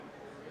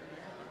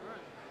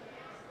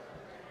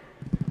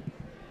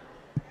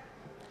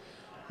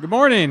Good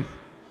morning.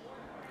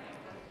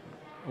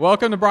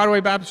 Welcome to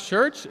Broadway Baptist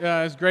Church.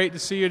 It's great to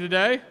see you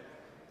today.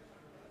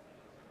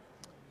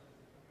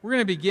 We're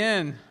going to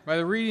begin by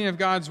the reading of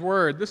God's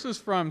Word. This is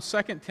from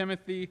 2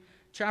 Timothy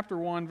chapter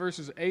 1,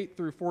 verses 8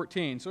 through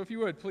 14. So if you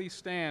would, please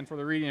stand for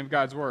the reading of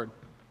God's Word.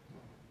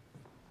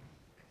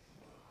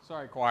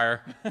 Sorry,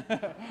 choir.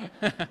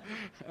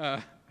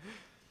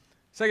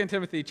 2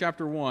 Timothy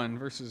chapter 1,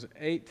 verses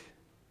 8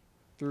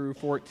 through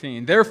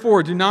 14.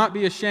 Therefore, do not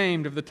be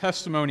ashamed of the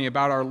testimony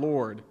about our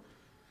Lord,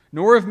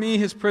 nor of me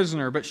his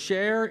prisoner, but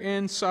share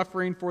in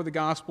suffering for the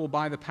gospel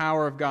by the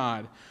power of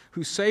God,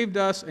 who saved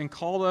us and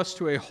called us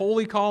to a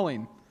holy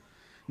calling,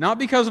 not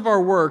because of our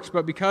works,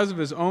 but because of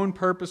his own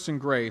purpose and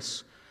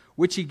grace,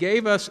 which he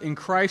gave us in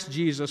Christ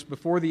Jesus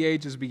before the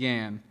ages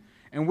began,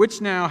 and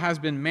which now has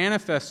been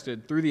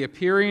manifested through the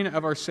appearing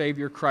of our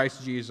Savior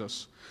Christ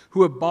Jesus,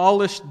 who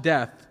abolished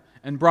death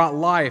and brought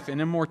life and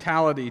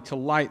immortality to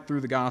light through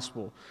the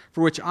gospel,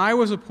 for which I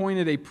was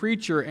appointed a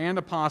preacher and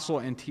apostle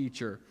and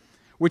teacher,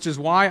 which is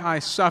why I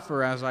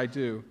suffer as I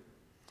do.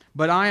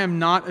 But I am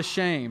not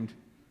ashamed,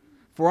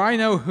 for I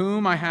know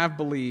whom I have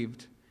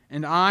believed,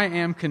 and I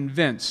am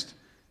convinced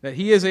that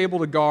he is able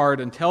to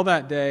guard until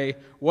that day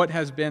what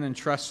has been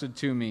entrusted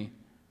to me.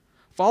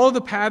 Follow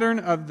the pattern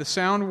of the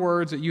sound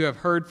words that you have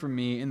heard from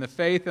me in the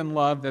faith and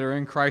love that are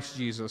in Christ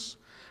Jesus,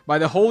 by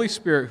the Holy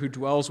Spirit who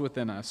dwells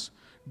within us.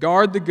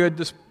 Guard the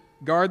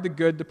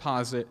good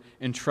deposit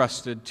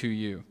entrusted to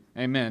you.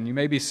 Amen. You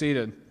may be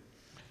seated.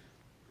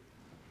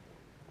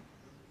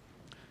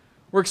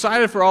 We're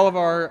excited for all of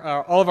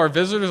our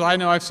visitors. I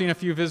know I've seen a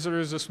few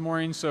visitors this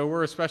morning, so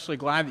we're especially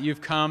glad that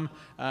you've come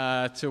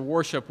to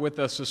worship with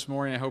us this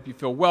morning. I hope you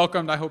feel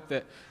welcomed. I hope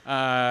that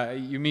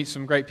you meet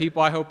some great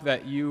people. I hope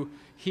that you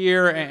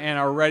hear and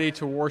are ready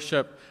to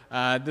worship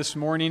this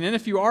morning. And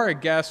if you are a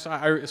guest,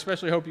 I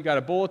especially hope you got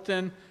a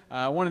bulletin.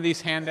 One of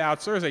these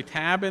handouts, there's a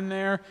tab in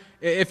there.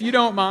 If you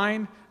don't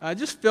mind,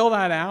 just fill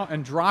that out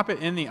and drop it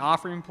in the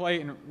offering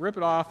plate and rip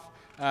it off.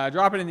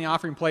 Drop it in the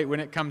offering plate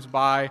when it comes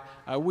by.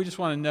 We just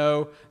want to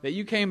know that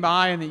you came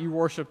by and that you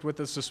worshiped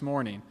with us this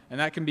morning, and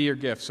that can be your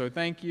gift. So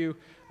thank you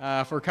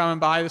for coming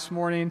by this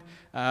morning.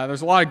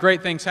 There's a lot of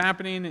great things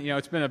happening. You know,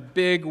 it's been a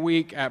big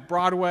week at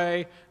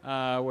Broadway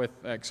with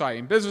an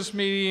exciting business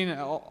meeting,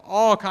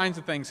 all kinds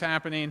of things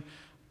happening.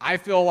 I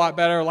feel a lot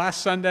better.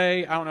 Last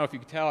Sunday, I don't know if you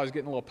could tell, I was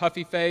getting a little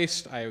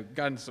puffy-faced. I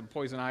got into some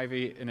poison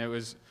ivy, and it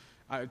was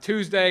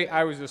Tuesday.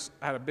 I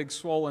had a big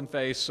swollen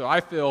face, so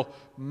I feel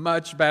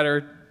much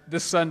better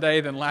this Sunday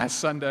than last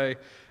Sunday.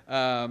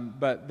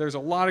 But there's a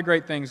lot of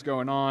great things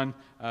going on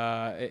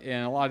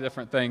and a lot of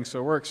different things,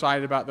 so we're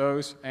excited about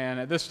those. And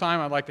at this time,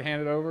 I'd like to hand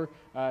it over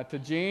to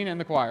Gene and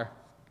the choir.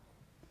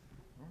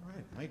 All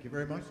right. Thank you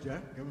very much,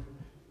 Jack.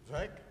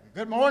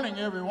 Good morning,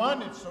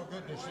 everyone. It's so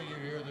good to see you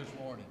here this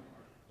morning.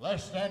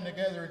 Let's stand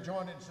together and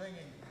join in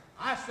singing,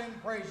 I Sing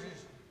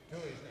Praises to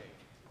His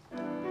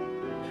Name.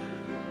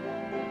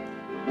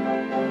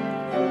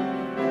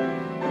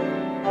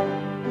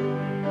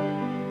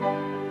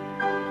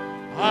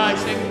 I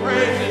sing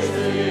praises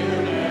to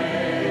your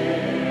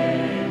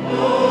name, O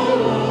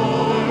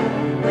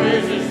Lord,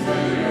 praises to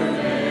your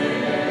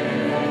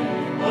name,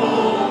 O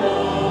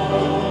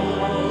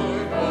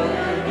Lord, for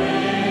your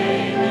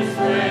name is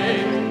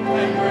great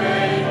and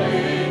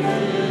greatly to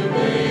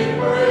be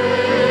praised.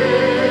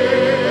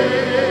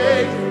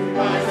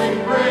 I sing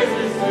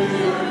praises to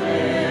your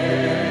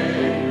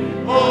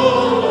name, O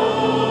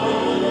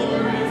Lord,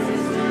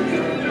 praises to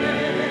your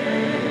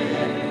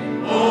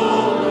name, O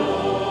Lord.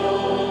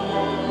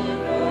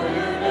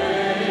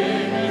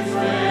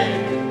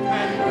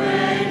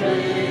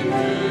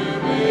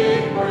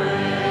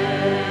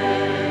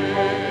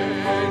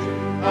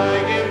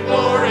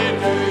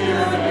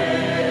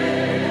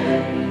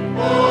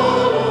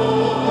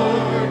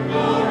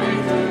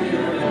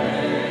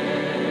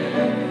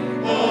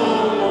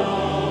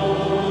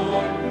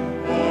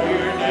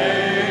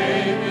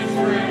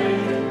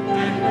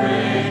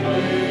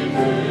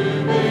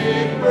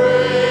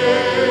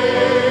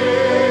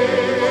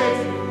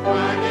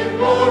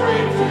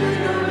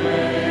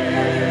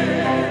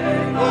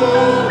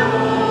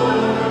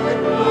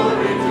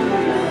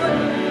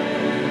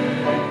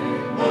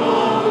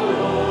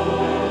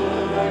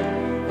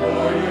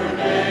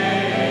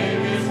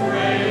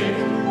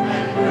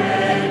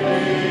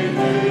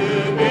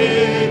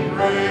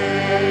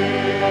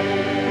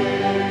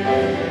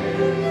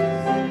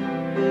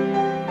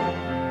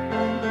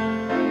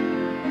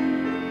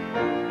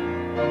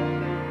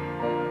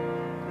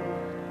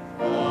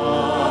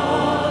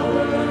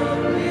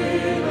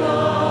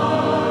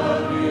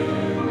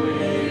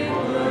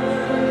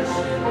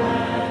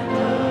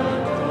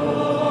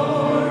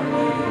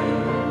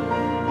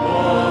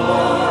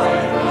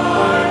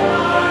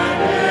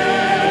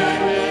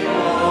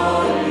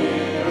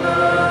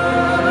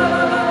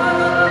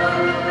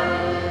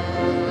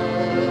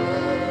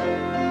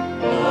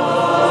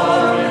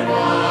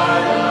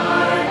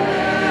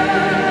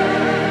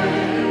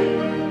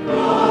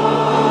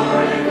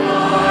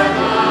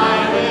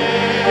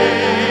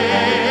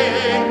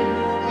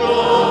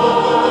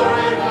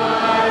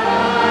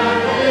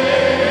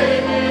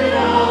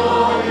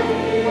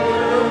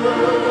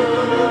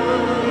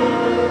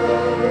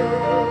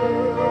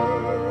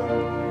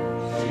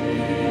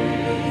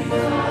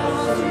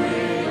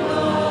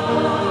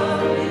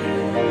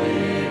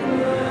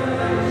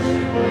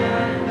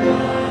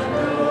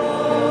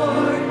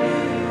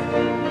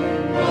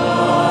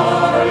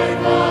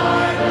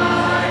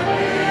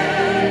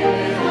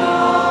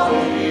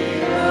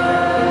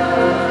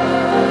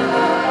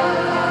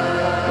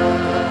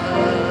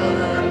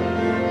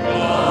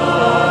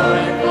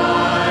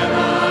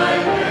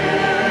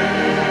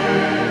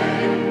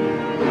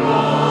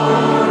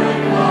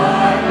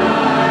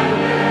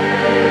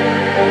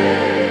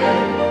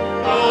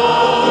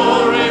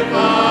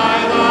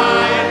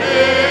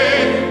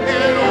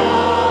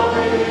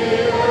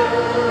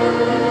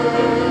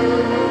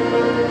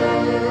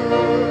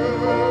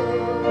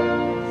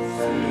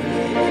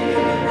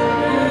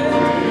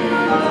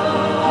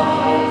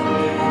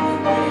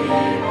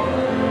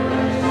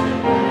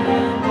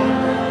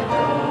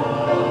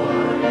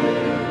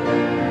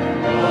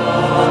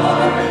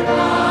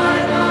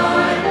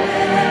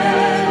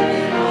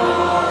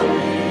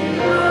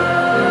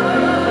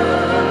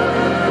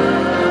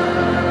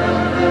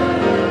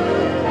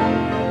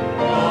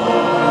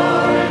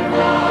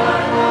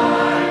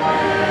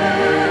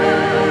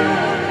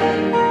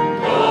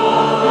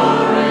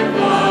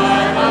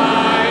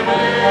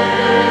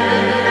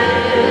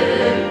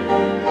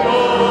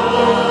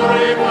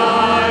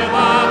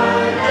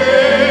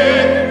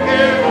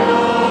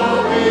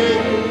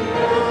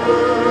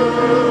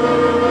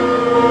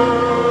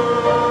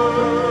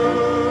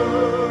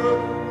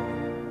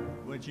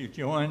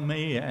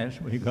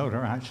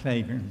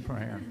 saving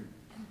prayer.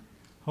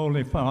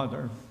 Holy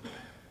Father,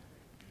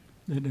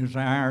 the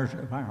desires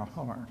of our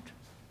heart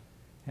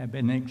have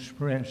been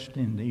expressed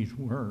in these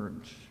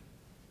words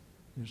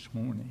this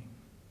morning.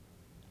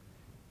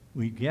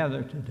 We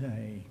gather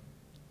today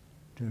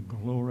to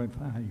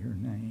glorify your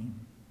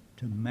name,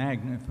 to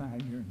magnify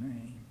your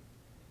name,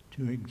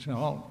 to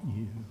exalt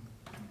you,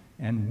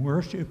 and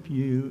worship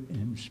you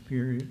in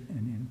spirit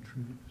and in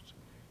truth.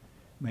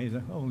 May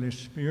the Holy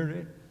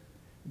Spirit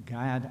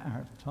guide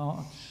our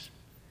thoughts,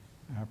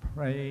 our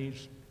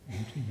praise,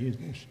 unto you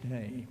this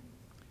day.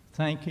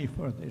 Thank you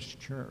for this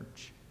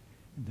church,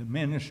 the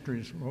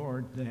ministries,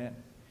 Lord, that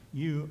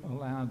you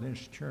allow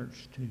this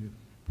church to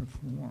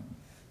perform.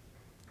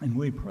 And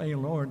we pray,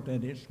 Lord,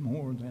 that it's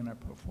more than a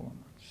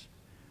performance,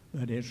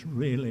 but it's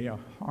really a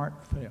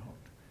heartfelt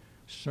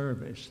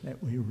service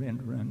that we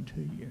render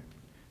unto you.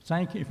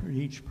 Thank you for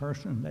each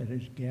person that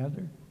is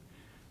gathered.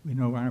 We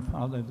know, our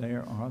Father,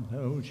 there are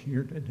those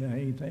here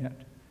today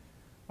that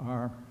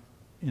are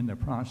in the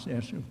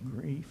process of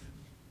grief.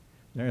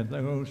 There are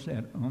those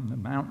that on the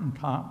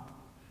mountaintop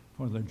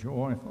for the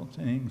joyful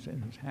things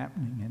that is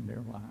happening in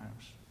their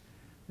lives.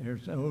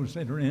 There's those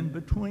that are in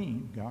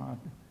between, God,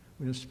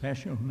 with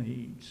special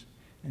needs.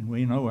 And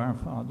we know, our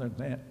Father,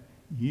 that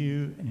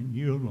you and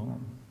you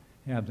alone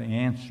have the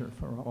answer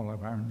for all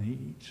of our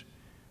needs.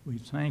 We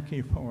thank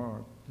you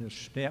for the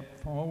step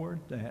forward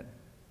that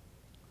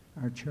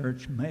our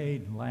church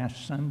made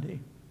last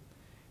Sunday.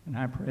 And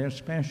I pray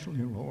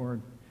especially,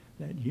 Lord,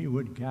 that you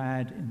would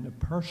guide in the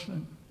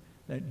person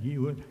that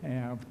you would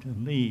have to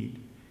lead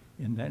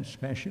in that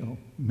special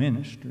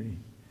ministry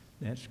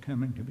that's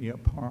coming to be a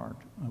part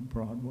of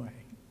Broadway.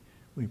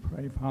 We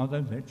pray,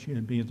 Father, that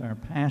you'd be our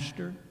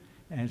pastor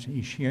as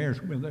he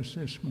shares with us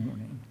this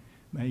morning.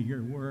 May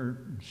your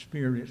word and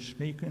spirit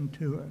speak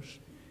unto us.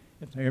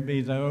 If there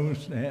be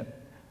those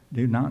that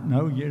do not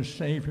know you as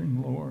Savior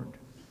and Lord,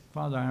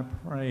 Father, I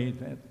pray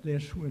that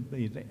this would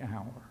be the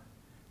hour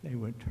they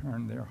would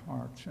turn their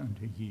hearts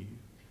unto you.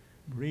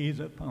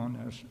 Breathe upon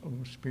us, O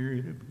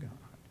Spirit of God.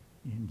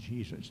 In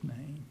Jesus'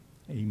 name,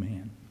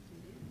 amen.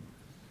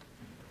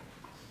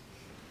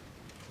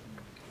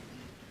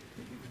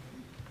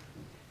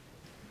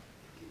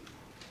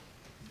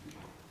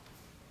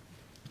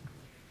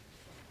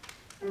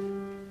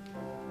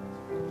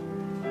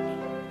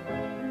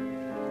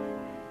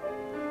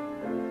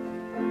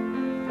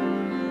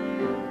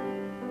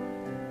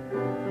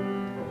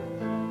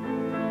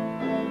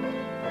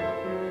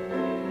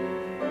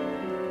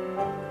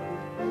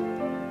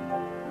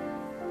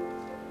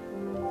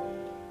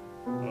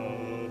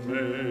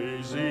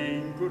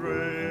 Amazing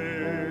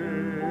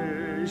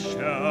grace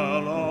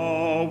shall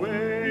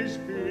always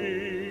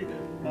be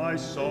my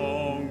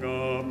song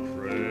of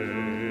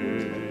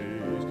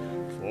praise,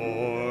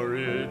 for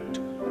it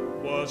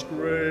was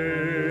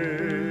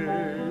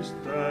grace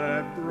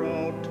that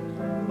brought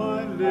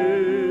my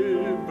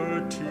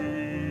liberty.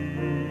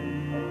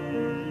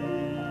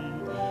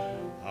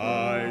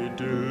 I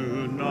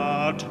do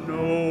not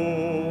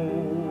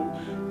know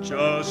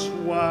just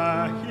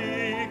why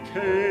he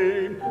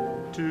came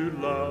to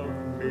love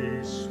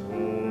me so.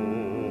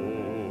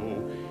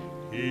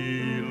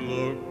 He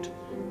looked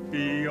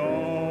beyond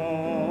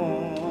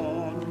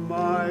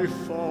my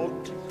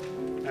fault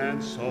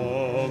and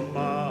saw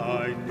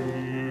my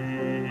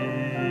need.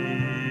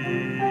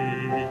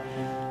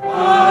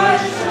 I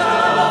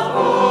shall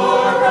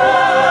forever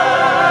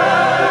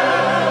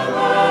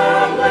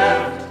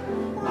lift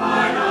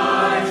mine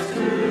eyes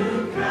to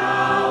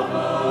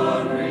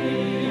Calvary,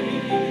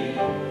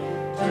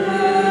 to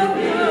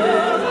view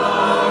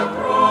the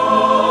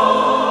cross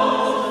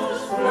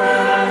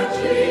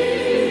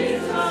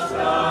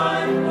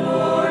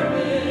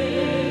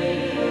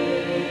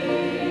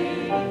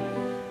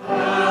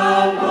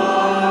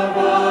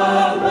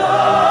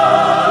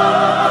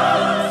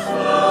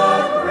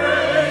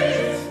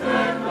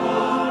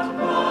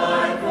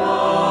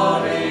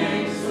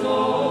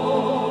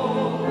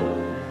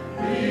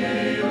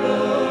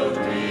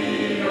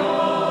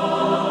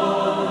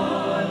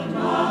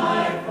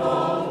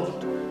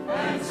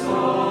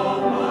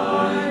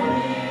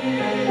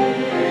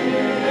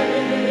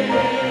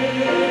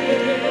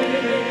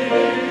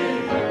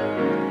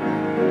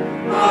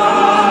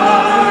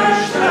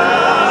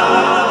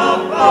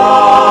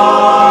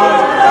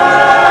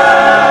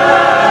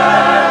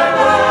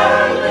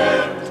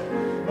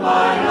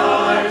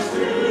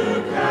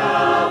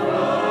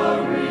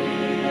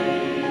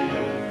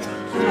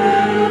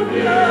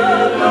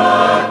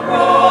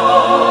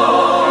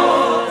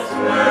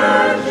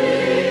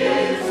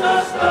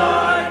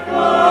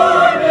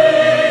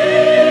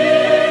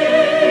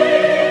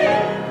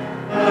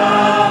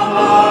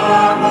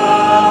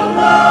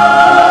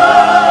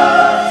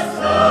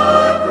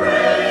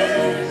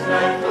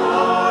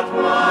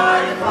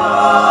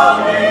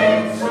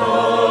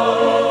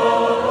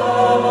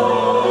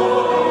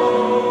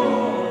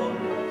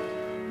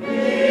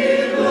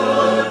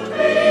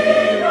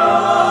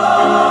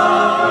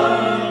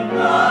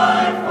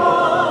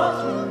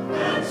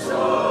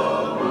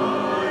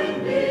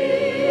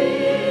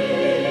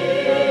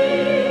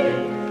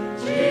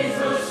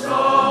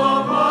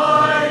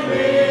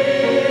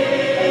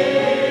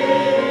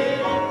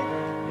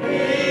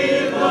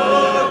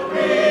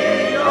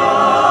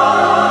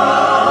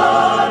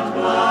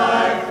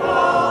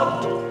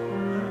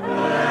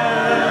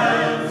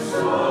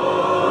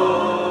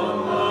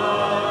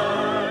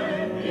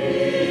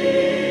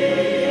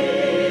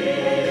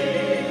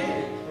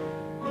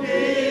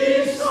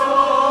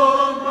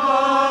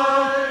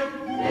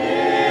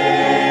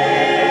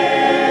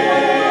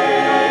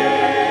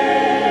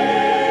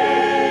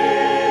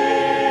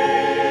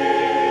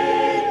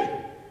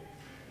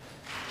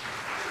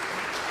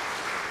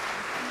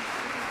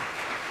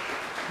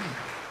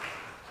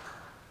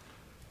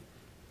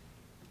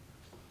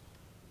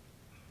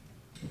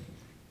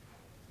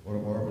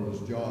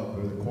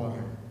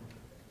choir.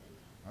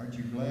 Aren't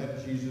you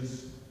glad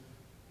Jesus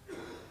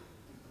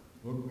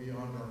looked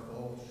beyond our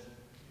faults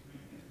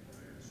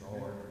and saw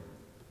our dreams?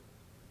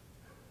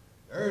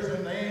 There's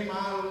a name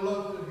I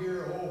love to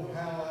hear. Oh,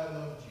 how I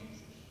love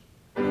Jesus.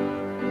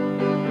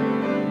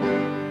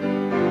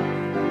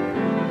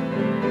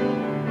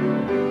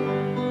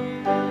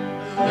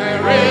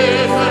 There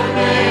is a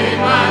name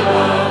I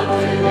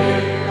love to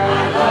hear.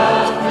 I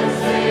love to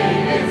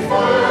sing its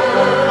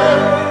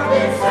word.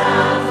 It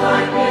sounds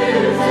like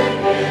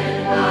music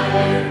in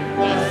my ear.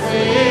 The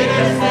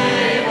sweetest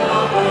name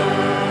on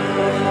earth.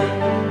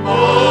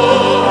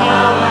 Oh,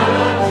 how I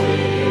love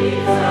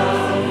Jesus.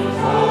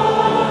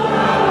 Oh,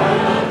 how I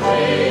love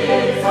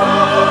Jesus.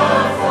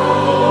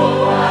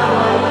 Oh, how I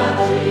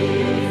love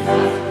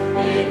Jesus.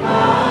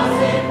 Because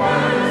he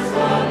first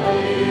loved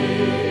me.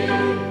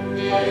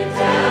 It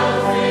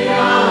tells me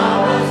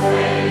of the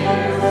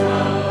Savior's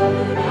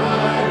love that I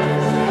can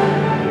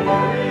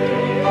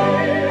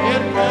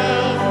It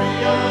tells me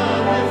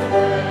of his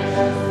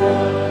precious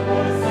blood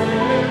that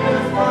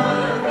sinners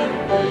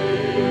perfectly.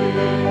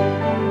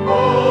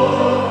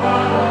 Oh,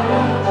 how I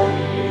love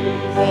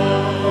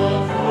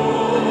Jesus.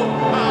 Oh,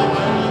 how I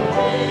love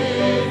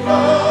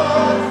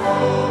Jesus.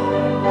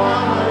 Oh,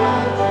 how I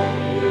love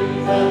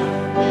Jesus.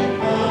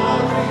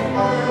 Because he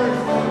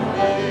first loved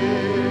me.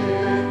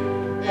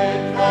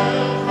 It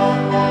tells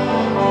of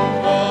one whose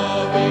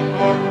loving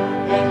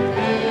heart and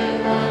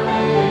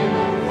tenderly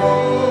would go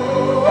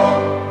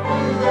to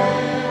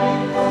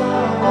any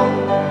sorrow.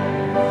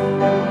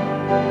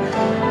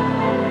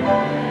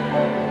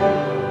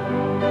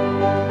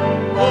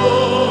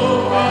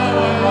 Oh, how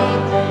I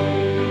love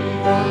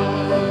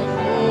Jesus.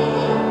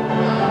 Oh,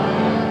 how I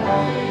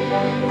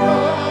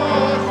love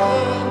Jesus.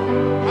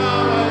 Oh,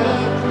 how I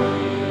love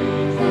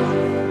Jesus.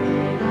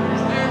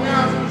 Stand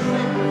out and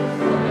sing that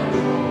song.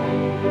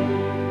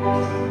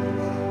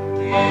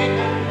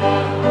 Taken my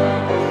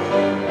word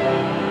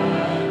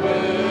and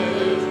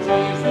gladness,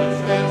 Jesus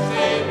has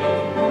saved me.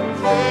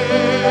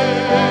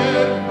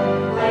 Said,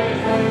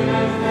 praise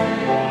his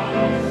name, my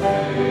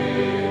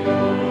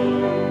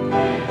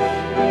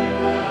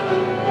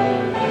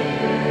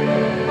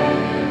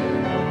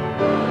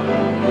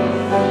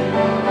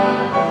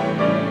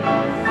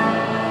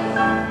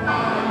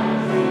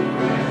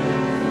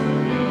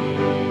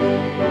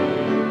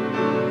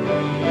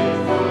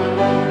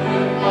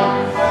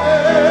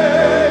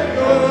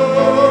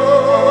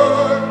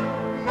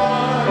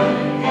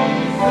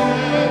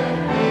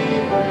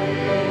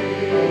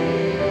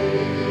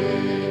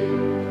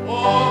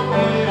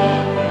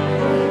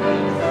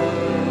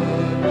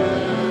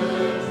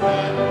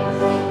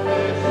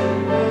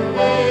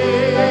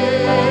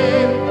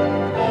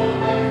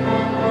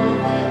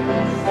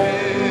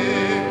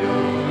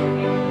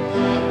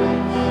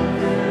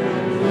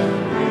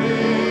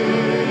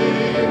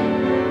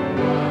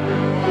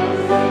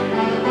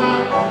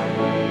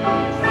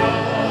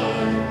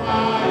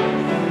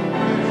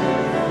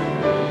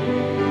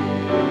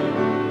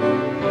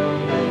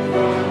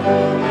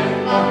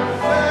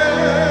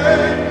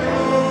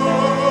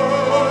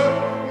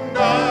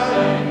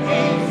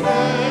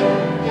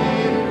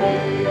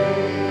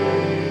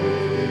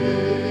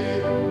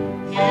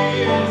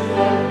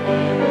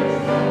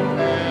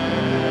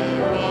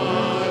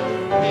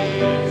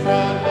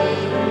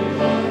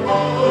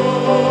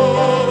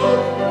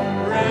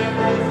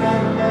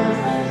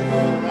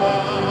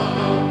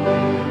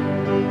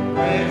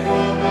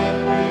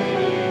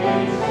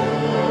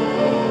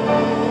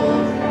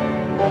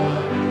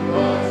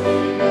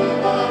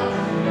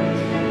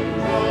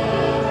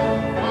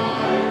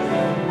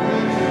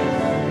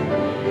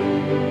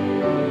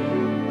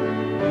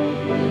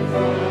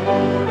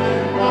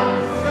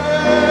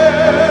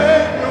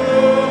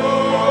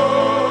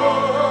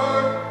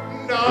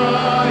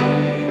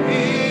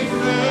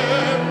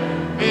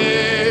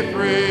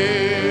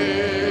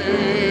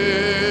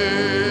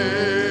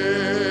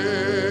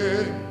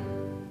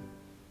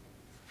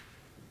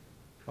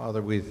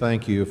Father, we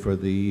thank you for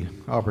the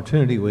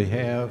opportunity we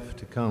have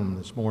to come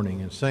this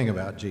morning and sing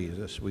about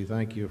Jesus. We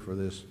thank you for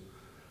this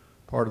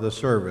part of the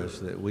service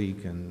that we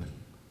can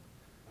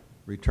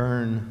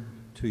return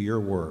to your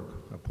work,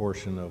 a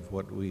portion of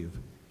what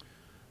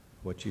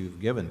you've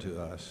given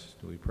to us.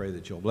 We pray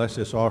that you'll bless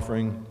this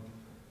offering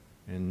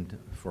and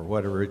for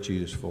whatever it's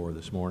used for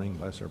this morning.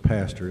 Bless our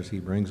pastor as he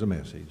brings a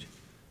message.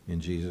 In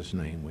Jesus'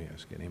 name we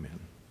ask it. Amen.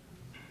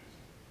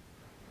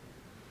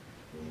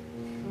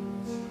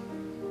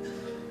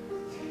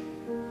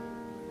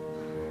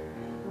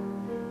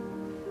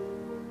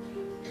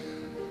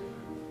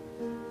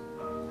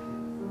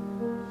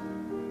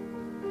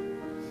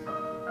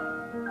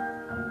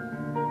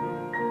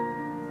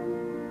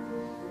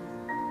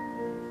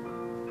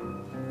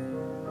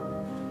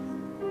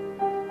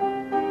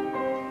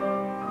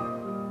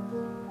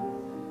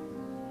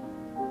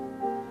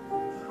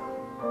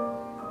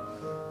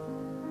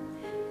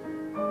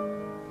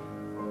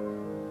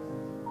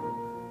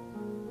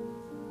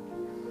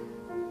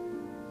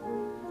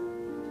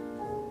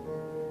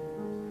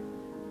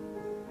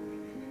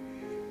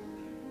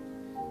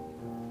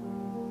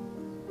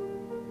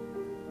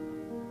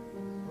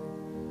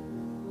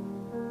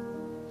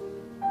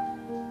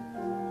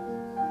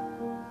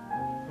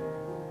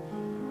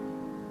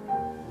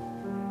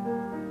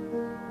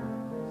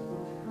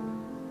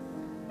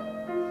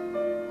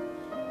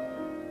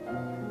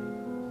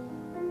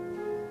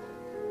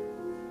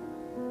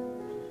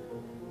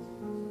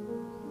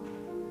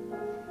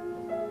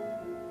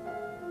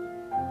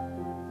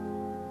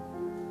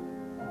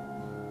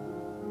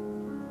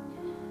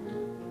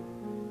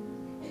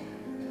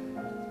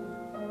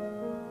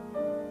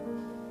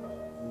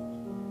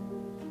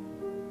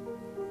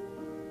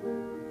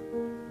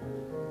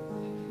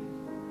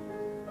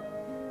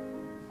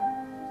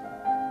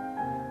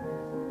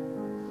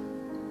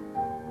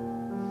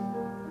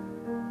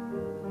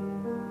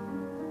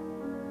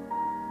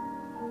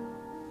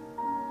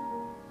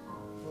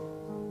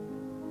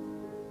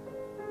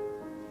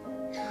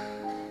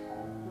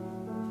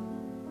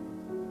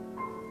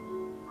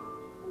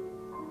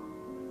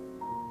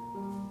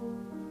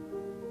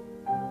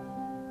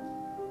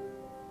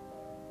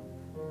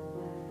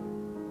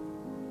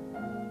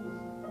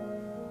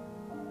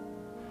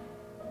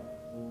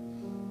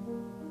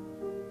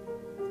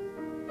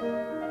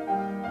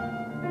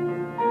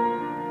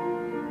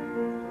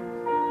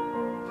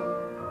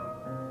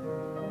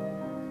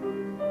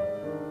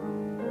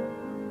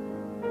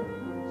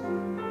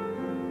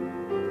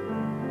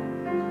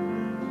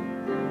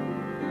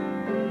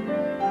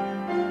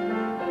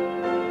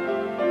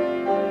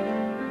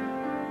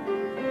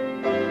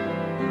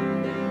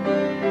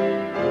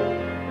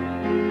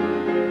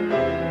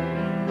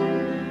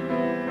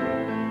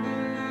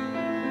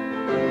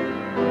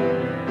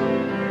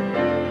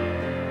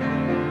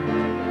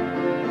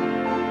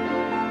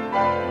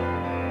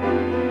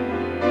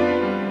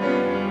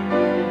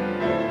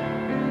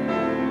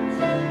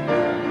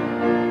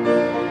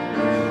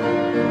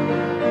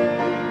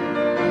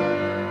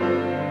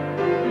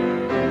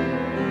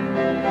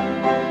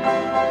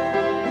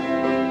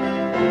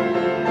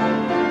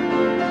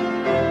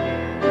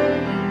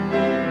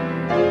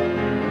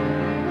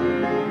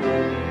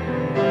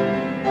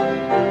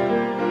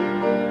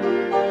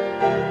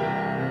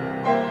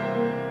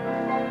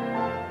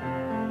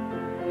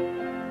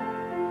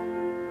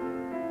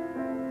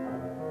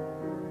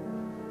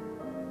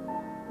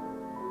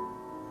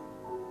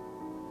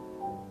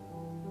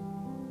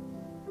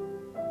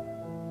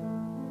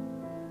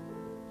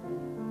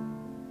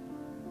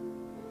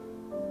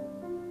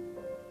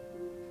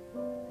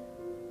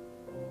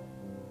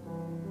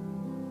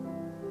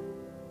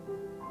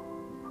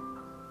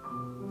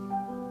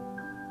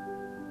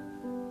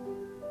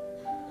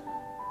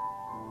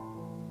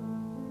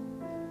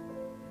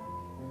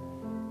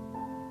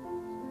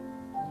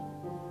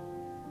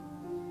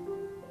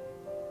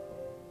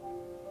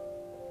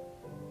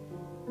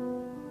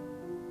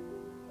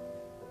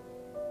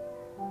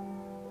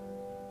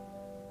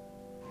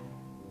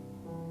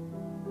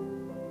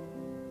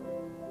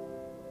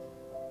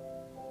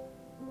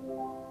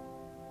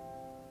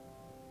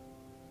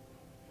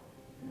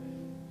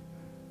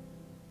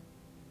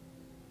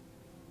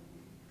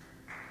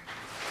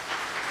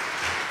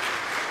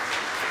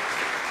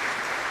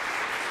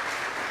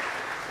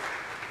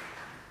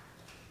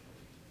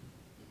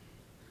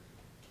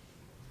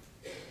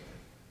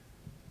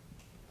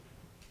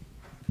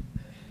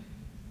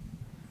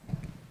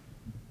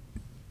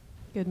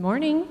 Good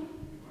morning.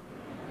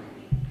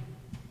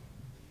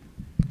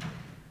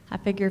 I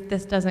figure if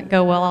this doesn't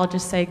go well, I'll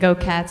just say "Go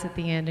Cats" at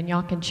the end, and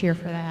y'all can cheer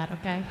for that,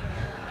 okay?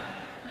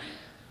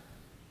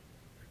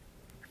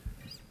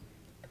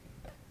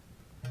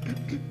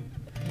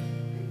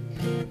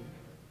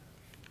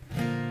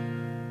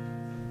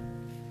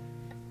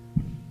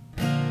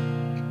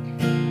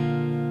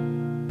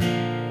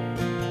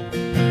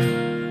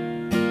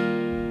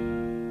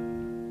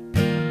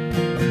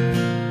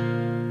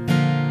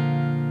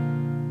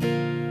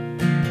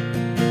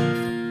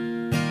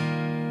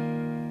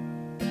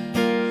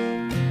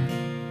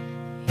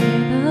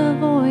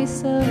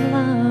 Of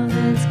love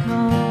that's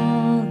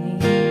calling.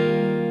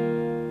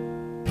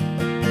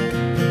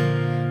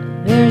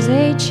 There's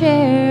a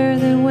chair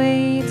that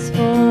waits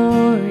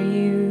for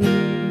you,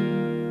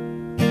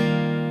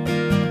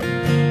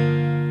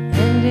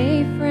 and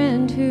a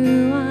friend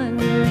who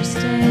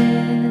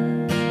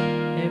understands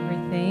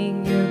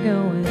everything you're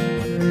going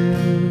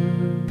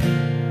through.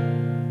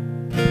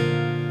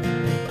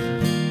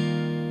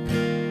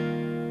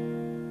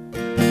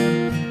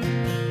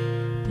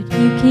 But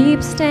you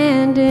keep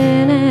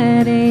standing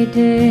at a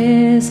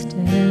distance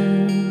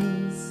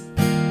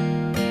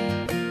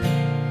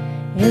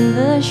in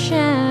the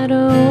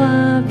shadow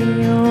of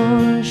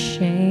your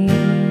shame.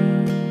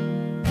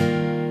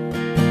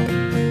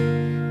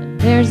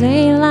 There's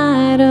a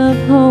light of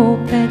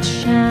hope that's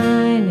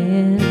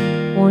shining.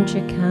 Won't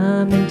you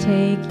come and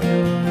take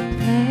your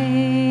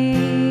place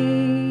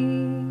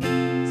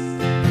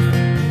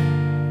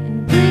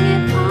and bring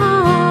it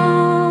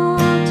all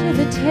to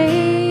the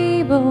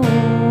table?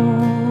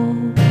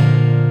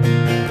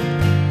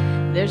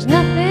 There's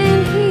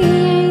nothing he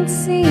ain't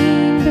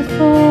seen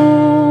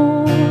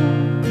before.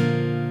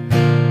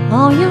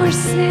 All your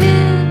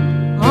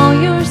sin, all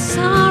your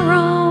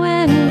sorrow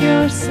and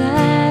your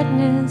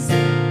sadness,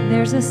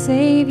 there's a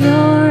Savior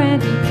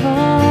and he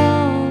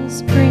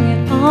calls. Bring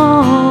it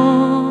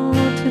all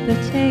to the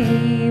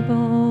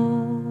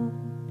table.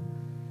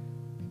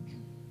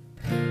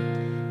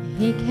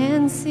 He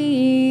can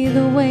see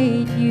the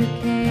weight you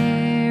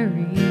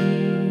carry,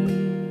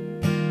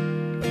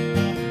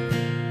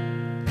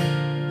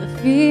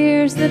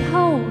 fears that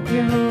hold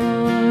your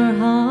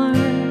heart.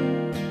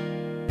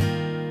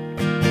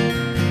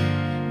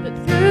 But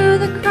through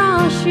the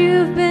cross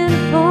you've been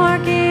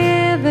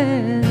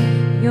forgiven.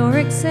 You're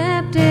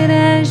accepted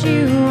as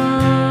you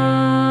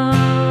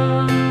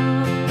are.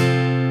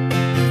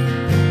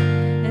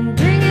 And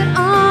bring it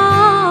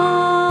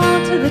all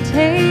to the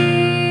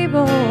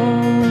table.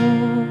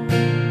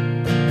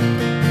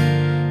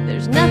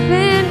 There's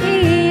nothing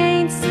he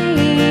ain't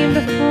seen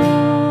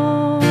before.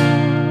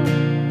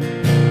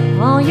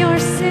 All your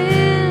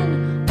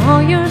sin,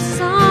 all your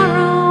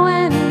sorrow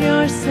and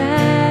your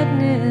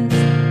sadness,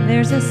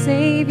 there's a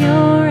Savior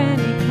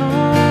and he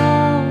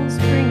calls.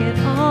 Bring it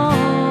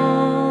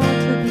all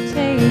to the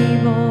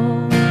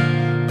table.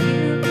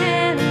 You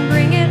can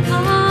bring it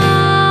all.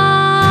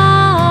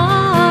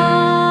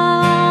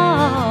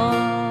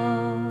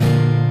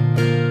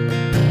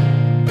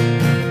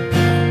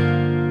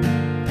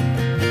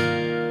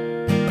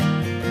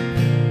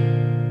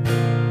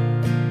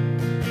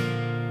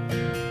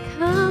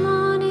 Come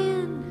on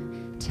in,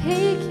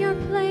 take your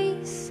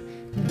place.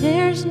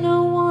 There's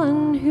no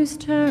one who's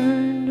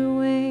turned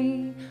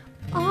away.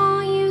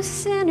 All you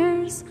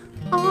sinners,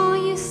 all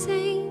you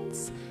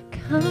saints,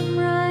 come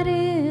right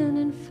in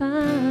and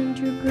find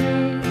your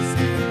grace.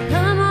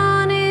 Come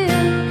on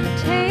in,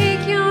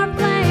 take your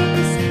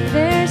place.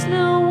 There's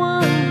no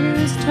one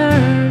who's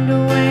turned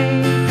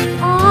away.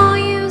 All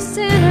you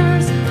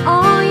sinners,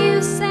 all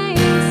you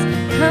saints,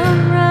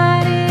 come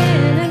right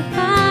in and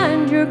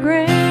find your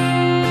grace.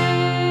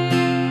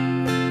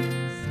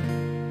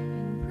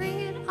 And bring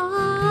it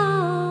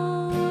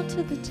all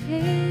to the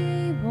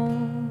table.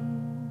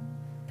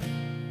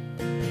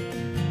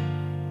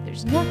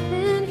 There's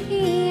nothing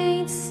he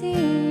ain't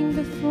seen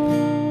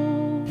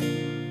before.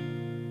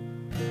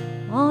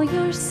 All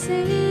your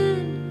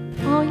sin,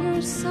 all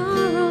your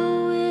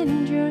sorrow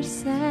and your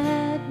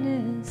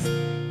sadness,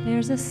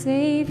 there's a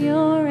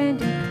Savior and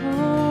he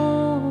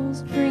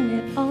calls. Bring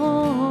it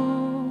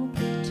all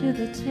to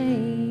the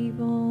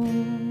table.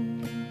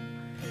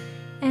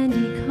 And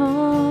he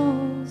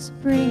calls.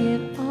 Bring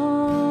it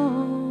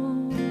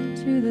all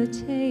to the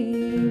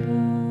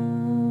table.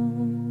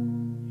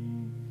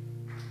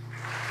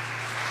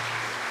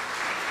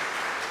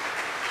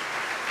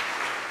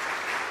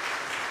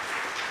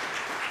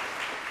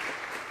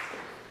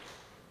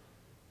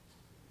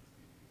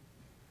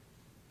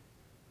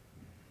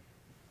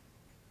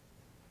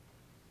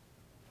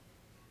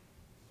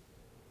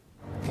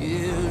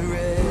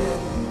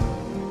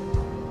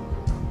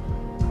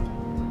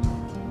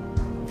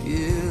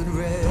 Get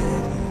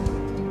ready,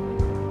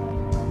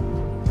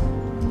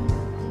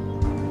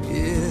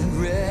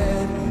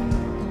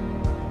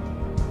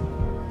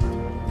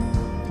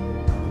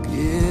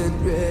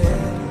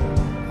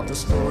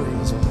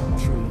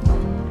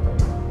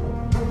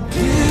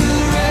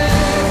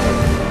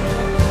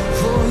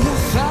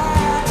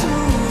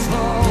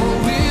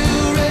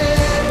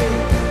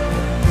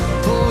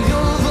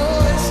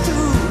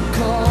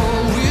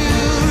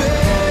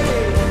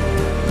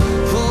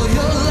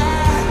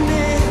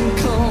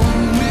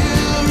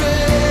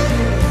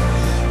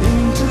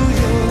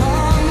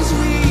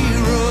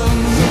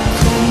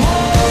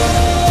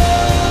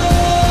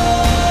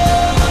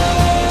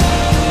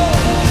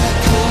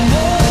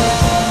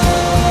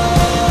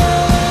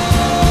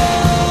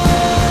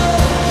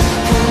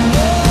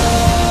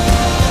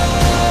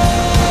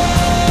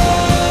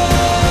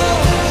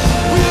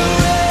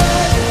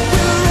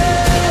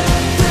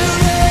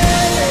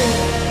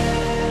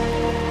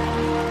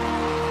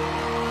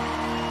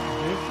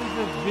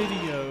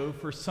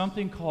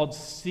 something called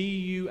See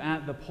You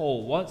at the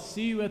Pole. What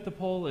See You at the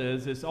Pole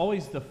is, it's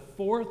always the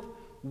fourth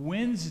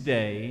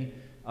Wednesday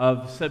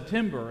of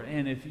September.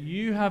 And if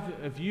you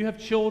have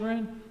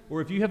children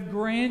or if you have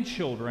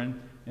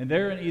grandchildren and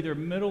they're in either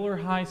middle or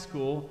high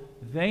school,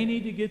 they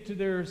need to get to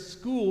their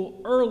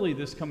school early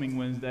this coming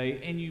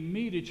Wednesday, and you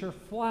meet at your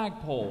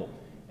flagpole.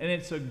 And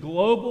it's a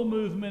global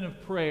movement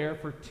of prayer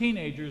for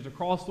teenagers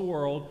across the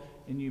world,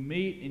 and you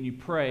meet and you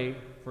pray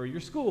for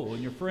your school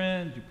and your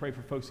friends, you pray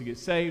for folks who get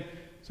saved.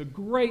 It's a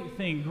great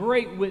thing,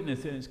 great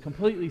witness, and it's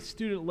completely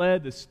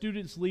student-led. The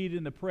students lead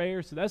in the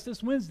prayer. So that's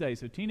this Wednesday.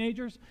 So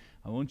teenagers,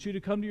 I want you to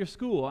come to your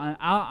school.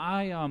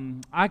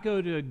 I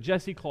go to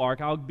Jesse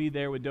Clark. I'll be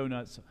there with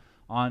donuts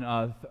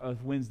on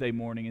Wednesday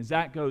morning, and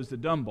Zach goes to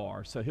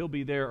Dunbar, so he'll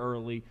be there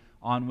early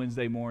on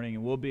Wednesday morning,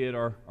 and we'll be at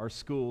our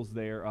schools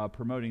there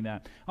promoting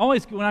that.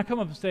 When I come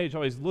up on stage, I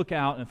always look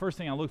out, and the first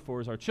thing I look for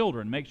is our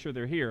children, make sure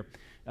they're here,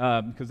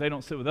 because they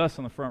don't sit with us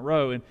on the front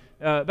row. And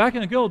back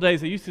in the good old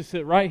days, they used to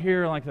sit right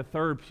here in like the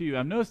third pew.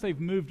 I've noticed they've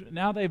moved,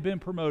 now they've been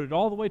promoted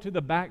all the way to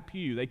the back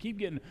pew. They keep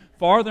getting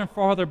farther and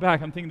farther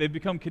back. I'm thinking they've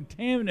become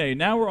contaminated.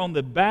 Now we're on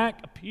the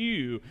back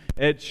pew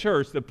at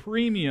church, the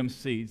premium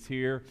seats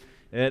here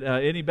at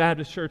any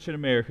Baptist church in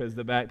America is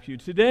the back pew.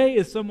 Today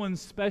is someone's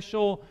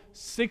special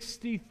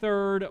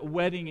 63rd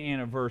wedding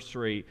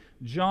anniversary.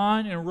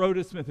 John and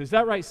Rhoda Smith. Is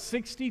that right?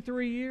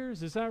 63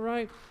 years? Is that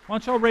right? Why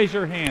don't y'all raise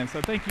your hands?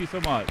 So thank you so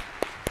much.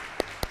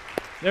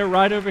 They're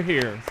right over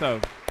here.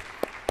 So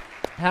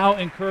how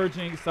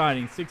encouraging,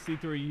 exciting.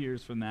 63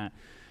 years from that.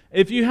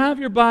 If you have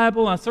your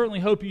Bible, I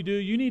certainly hope you do,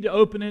 you need to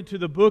open it to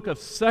the book of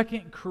 2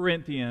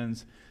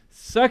 Corinthians.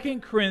 2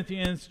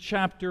 Corinthians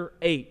chapter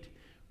 8.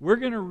 We're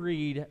going to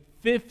read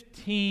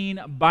 15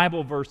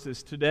 Bible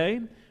verses today.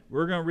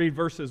 We're going to read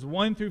verses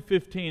 1 through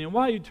 15. And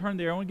while you turn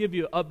there, I want to give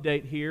you an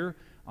update here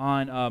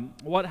on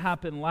what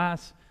happened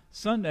last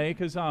Sunday,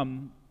 because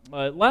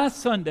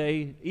last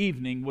Sunday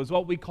evening was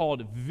what we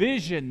called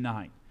Vision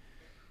Night.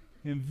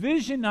 And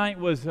Vision Night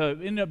was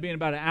ended up being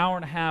about an hour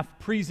and a half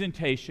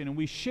presentation, and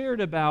we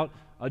shared about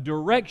a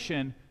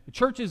direction. The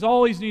churches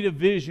always need a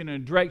vision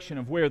and a direction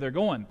of where they're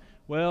going.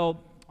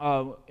 Well,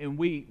 and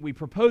we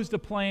proposed a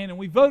plan, and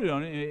we voted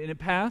on it, and it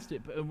passed.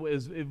 It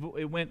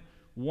went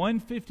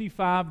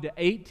 155 to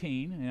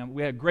 18, and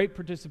we had great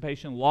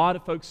participation. A lot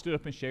of folks stood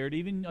up and shared,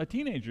 even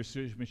teenagers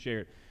stood up and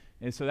shared.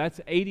 And so that's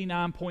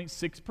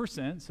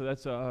 89.6%, so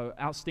that's an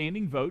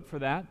outstanding vote for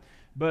that.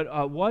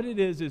 But what it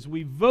is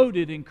we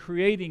voted in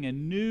creating a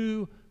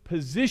new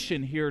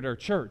position here at our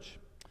church.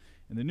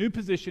 And the new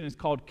position is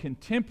called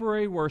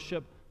Contemporary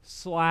Worship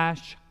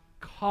 /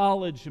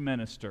 College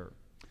Minister.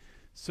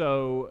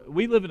 So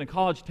we live in a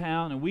college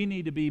town, and we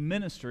need to be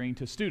ministering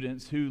to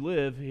students who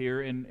live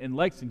here in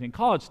Lexington,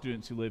 college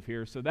students who live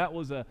here. So that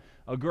was a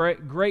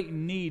great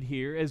need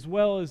here, as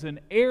well as an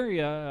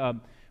area.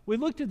 We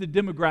looked at the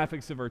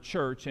demographics of our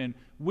church, and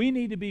we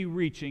need to be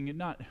reaching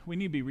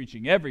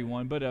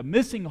everyone, but a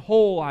missing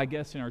hole, I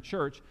guess, in our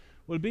church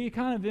would be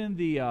kind of in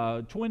the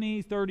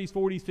 20s, 30s,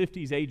 40s,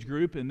 50s age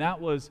group, and that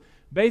was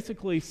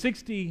basically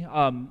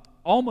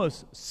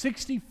almost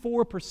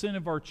 64%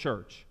 of our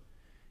church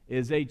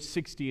is age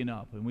 60 and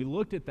up. And we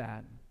looked at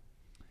that,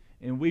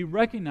 and we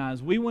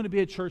recognized we want to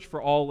be a church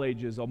for all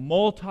ages, a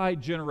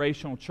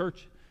multi-generational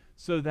church,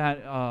 so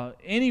that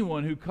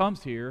anyone who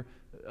comes here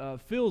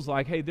feels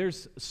like, hey,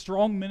 there's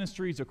strong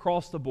ministries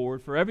across the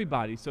board for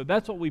everybody. So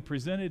that's what we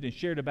presented and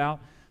shared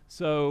about.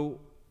 So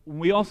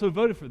we also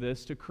voted for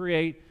this to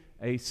create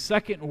a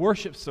second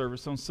worship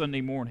service on Sunday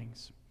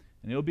mornings.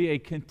 And it'll be a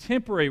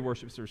contemporary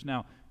worship service.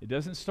 Now, it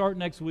doesn't start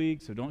next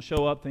week, so don't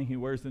show up thinking,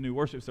 where's the new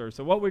worship service?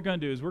 So what we're going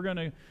to do is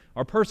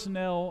our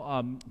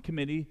personnel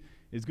committee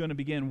is going to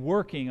begin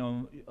working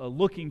on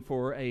looking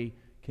for a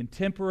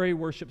contemporary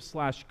worship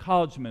 /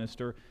 college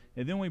minister.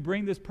 And then we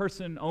bring this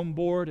person on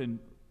board and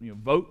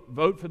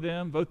vote for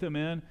them, vote them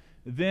in.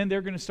 Then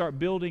they're going to start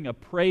building a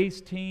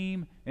praise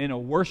team and a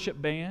worship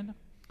band.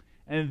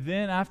 And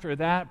then after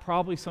that,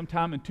 probably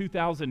sometime in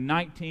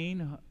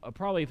 2019,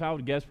 probably if I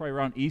would guess, probably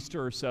around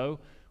Easter or so,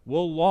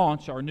 we'll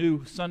launch our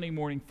new Sunday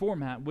morning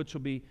format, which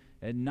will be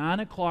at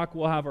 9 o'clock,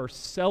 we'll have our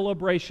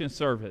celebration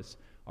service.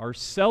 Our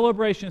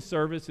celebration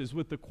service is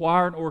with the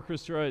choir and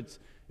orchestra.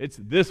 It's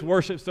this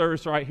worship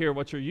service right here,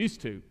 what you're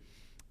used to.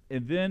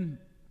 And then,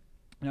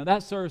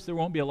 that service, there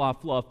won't be a lot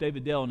of fluff.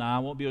 David Dale and I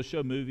won't be able to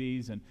show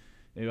movies, and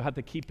you'll have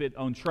to keep it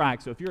on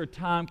track. So if you're a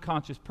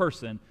time-conscious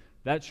person,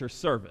 that's your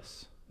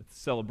service. It's a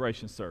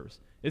celebration service.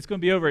 It's going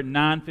to be over at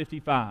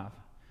 9:55,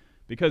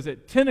 because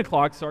at 10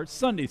 o'clock starts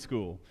Sunday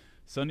school.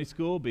 Sunday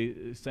school will be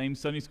the same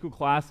Sunday school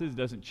classes. It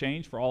doesn't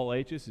change for all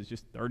ages. It's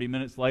just 30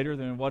 minutes later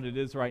than what it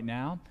is right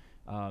now.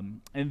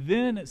 And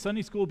then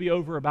Sunday school will be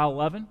over about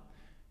 11.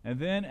 And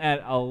then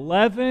at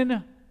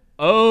 11:09,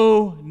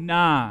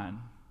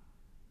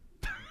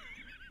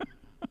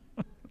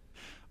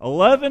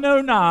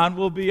 11:09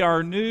 will be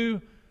our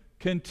new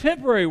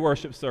contemporary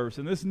worship service.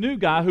 And this new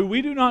guy, who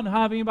we do not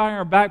have anybody in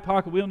our back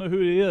pocket, we don't know who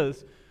he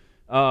is,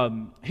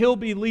 he'll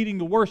be leading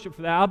the worship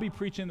for that. I'll be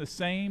preaching the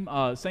same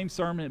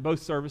sermon at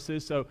both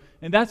services. So,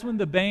 and that's when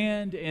the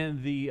band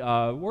and the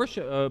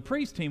worship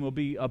praise team will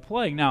be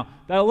playing. Now,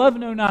 that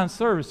 11:09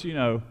 service,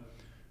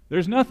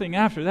 there's nothing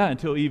after that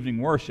until evening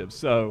worship.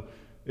 So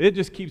it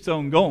just keeps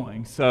on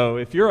going. So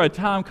if you're a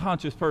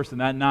time-conscious person,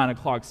 that 9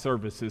 o'clock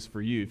service is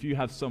for you, if you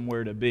have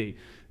somewhere to be.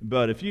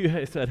 But if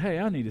you said, hey,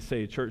 I need to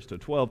stay at church till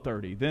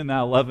 12:30, then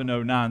that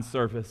 11:09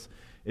 service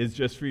is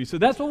just for you. So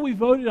that's what we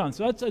voted on.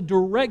 So that's a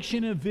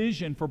direction and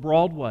vision for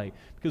Broadway,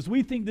 because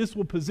we think this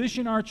will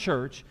position our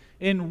church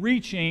in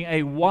reaching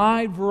a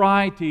wide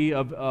variety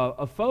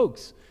of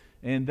folks.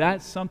 And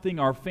that's something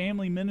our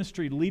family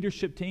ministry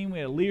leadership team, we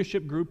had a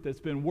leadership group that's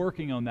been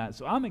working on that.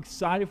 So I'm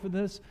excited for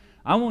this.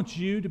 I want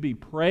you to be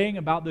praying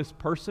about this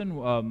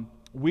person.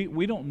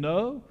 We don't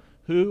know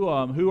who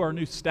our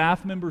new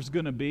staff member is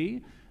going to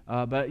be,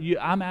 but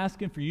I'm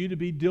asking for you to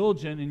be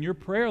diligent in your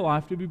prayer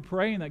life, to be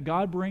praying that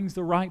God brings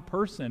the right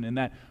person, and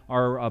that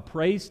our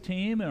praise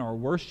team and our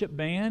worship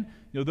band,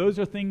 those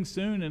are things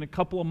soon. In a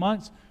couple of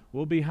months,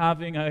 we'll be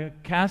having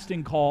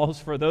casting calls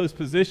for those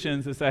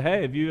positions to say,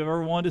 hey, if you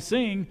ever want to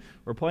sing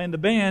or play in the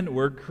band,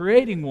 we're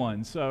creating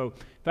one. So,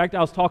 in fact, I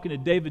was talking to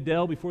David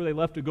Dell before they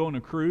left to go on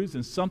a cruise,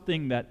 and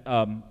something that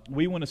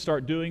we want to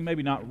start doing,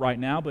 maybe not right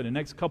now, but in the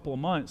next couple of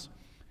months,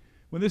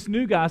 when this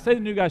new guy, say the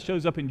new guy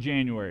shows up in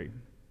January,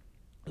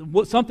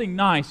 something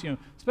nice,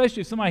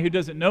 especially somebody who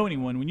doesn't know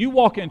anyone. When you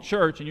walk in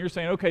church and you're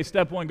saying, okay,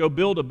 step one, go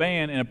build a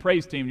band and a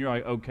praise team, you're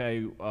like,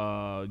 okay,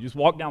 just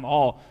walk down the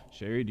hall.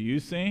 Sherry, do you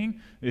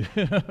sing?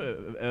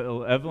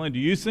 Evelyn, do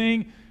you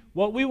sing?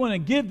 What we want to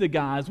give the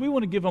guys, we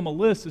want to give them a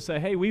list to say,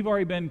 hey, we've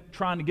already been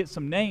trying to get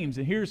some names,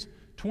 and here's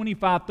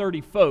 25,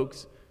 30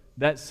 folks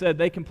that said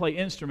they can play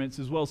instruments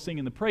as well as sing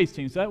in the praise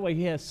team. So that way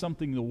he has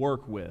something to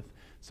work with.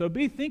 So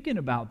be thinking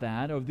about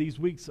that over these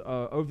weeks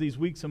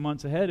and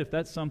months ahead, if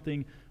that's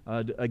something,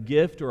 a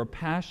gift or a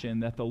passion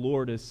that the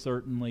Lord has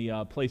certainly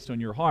placed on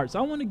your heart. So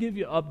I want to give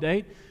you an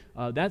update.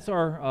 That's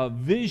our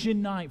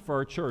vision night for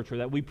our church, or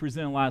that we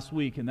presented last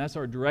week, and that's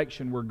our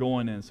direction we're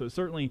going in. So it's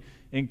certainly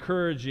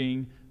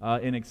encouraging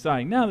and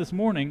exciting. Now this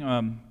morning,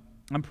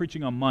 I'm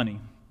preaching on money.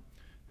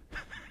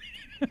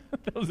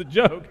 That was a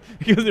joke,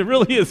 because it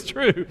really is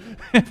true.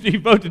 After you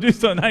vote to do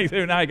something,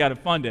 now you got to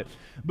fund it.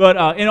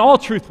 But in all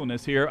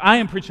truthfulness here, I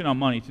am preaching on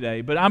money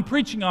today, but I'm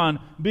preaching on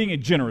being a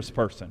generous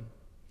person.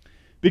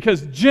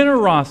 Because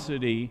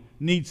generosity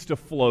needs to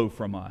flow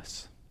from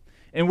us.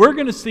 And we're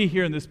going to see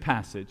here in this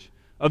passage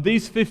of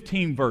these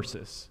 15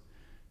 verses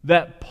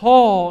that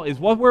Paul is,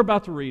 what we're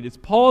about to read, is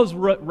Paul is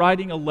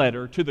writing a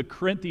letter to the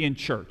Corinthian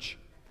church.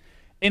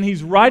 And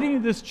he's writing to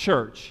this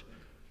church.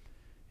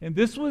 And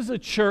this was a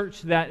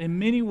church that in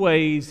many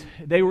ways,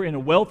 they were in a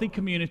wealthy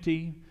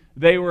community.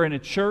 They were in a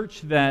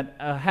church that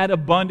had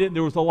abundant.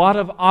 There was a lot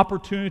of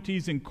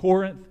opportunities in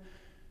Corinth.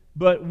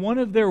 But one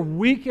of their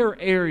weaker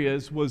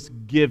areas was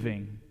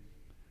giving.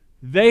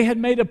 They had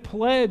made a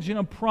pledge and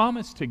a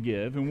promise to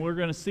give, and we're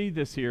going to see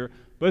this here,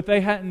 but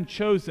they hadn't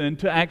chosen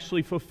to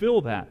actually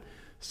fulfill that.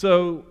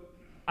 So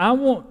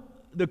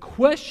the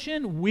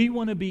question we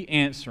want to be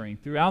answering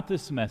throughout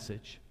this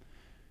message,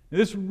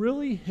 this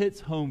really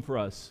hits home for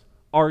us.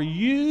 Are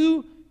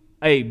you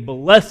a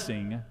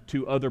blessing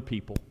to other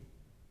people?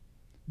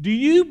 Do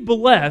you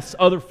bless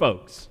other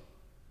folks?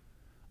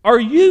 Are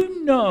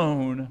you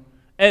known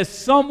as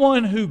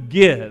someone who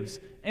gives?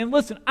 And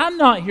listen, I'm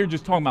not here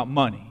just talking about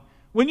money.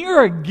 When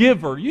you're a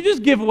giver, you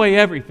just give away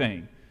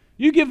everything.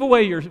 You give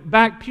away your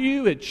back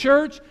pew at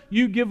church.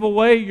 You give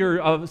away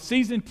your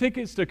season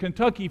tickets to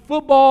Kentucky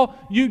football.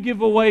 You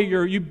give away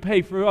you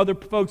pay for other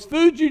folks'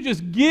 food. You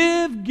just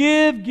give.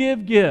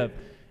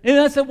 And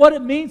that's what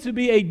it means to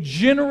be a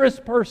generous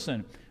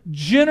person.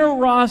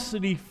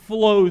 Generosity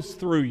flows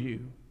through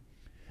you.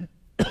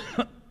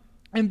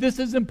 And this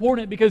is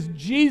important because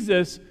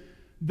Jesus,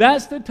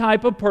 that's the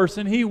type of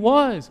person he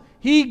was.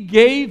 He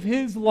gave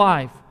his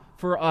life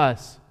for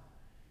us.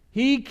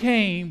 He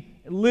came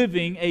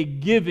living a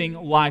giving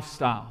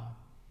lifestyle.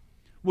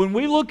 When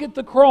we look at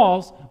the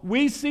cross,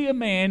 we see a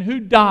man who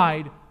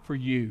died for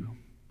you.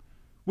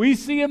 We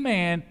see a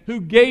man who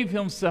gave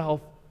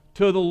himself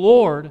to the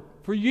Lord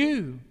for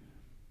you.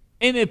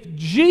 And if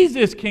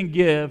Jesus can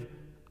give,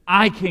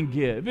 I can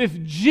give.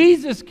 If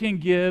Jesus can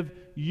give,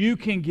 you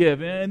can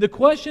give. And the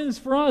question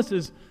for us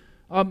is,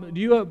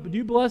 do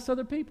you bless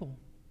other people?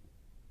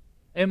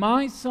 Am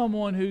I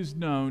someone who's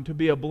known to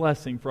be a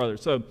blessing for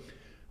others? So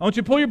I want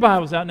you to pull your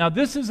Bibles out. Now,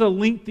 this is a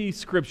lengthy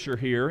scripture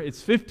here.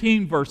 It's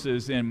 15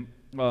 verses, and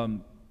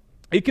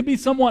it can be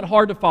somewhat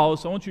hard to follow,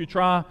 so I want you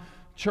to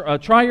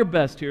try your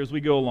best here as we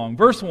go along.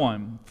 Verse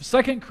 1,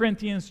 2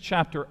 Corinthians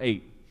chapter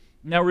 8.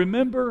 Now,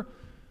 remember,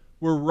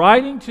 we're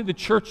writing to the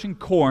church in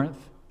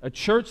Corinth, a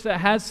church that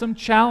has some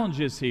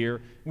challenges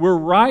here. We're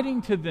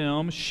writing to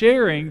them,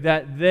 sharing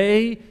that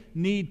they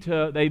made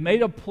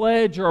a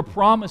pledge or a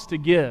promise to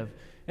give.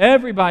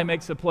 Everybody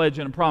makes a pledge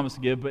and a promise to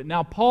give, but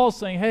now Paul's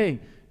saying, hey,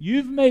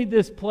 you've made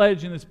this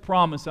pledge and this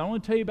promise. I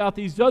want to tell you about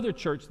these other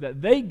churches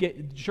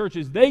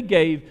they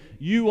gave,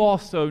 you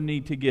also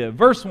need to give.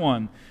 Verse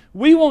 1,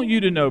 we want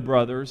you to know,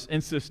 brothers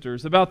and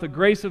sisters, about the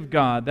grace of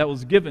God that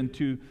was given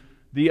to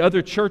the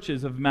other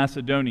churches of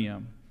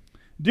Macedonia.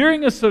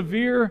 During a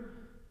severe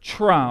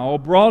trial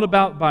brought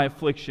about by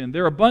affliction,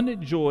 their abundant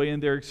joy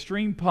and their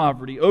extreme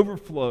poverty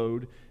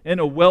overflowed in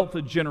a wealth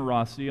of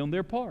generosity on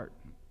their part.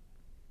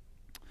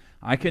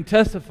 I can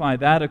testify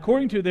that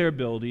according to their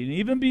ability, and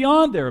even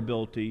beyond their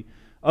ability,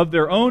 of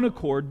their own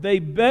accord, they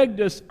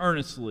begged us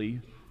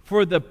earnestly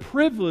for the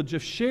privilege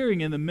of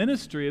sharing in the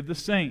ministry of the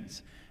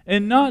saints,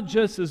 and not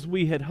just as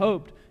we had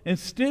hoped.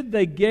 Instead,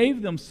 they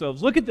gave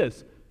themselves, look at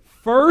this,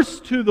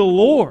 first to the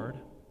Lord,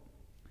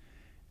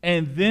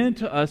 and then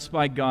to us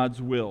by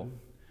God's will.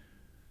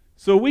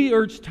 So we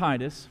urge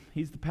Titus,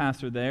 he's the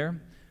pastor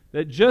there,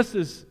 that just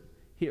as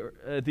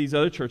these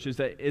other churches,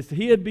 that as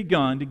he had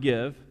begun to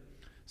give,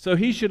 so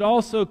he should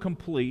also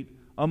complete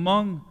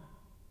among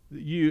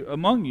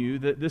you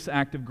this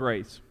act of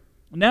grace.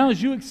 Now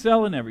as you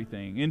excel in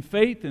everything, in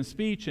faith and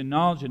speech and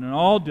knowledge and in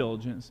all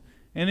diligence,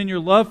 and in your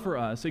love for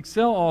us,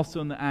 excel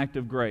also in the act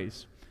of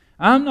grace.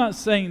 I'm not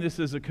saying this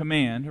as a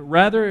command.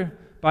 Rather,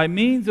 by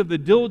means of the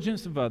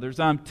diligence of others,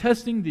 I'm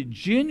testing the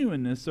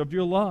genuineness of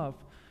your love.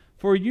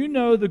 For you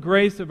know the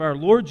grace of our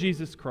Lord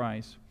Jesus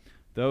Christ,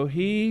 though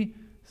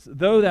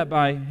that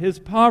by his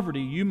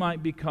poverty you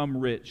might become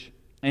rich.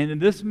 And in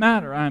this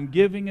matter I am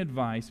giving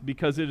advice,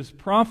 because it is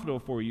profitable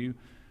for you,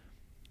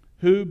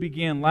 who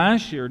began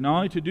last year not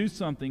only to do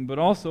something, but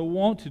also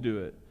want to do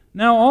it.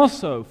 Now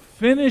also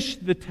finish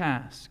the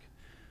task,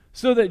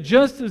 so that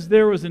just as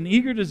there was an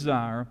eager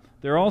desire,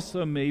 there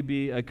also may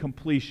be a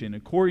completion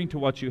according to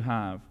what you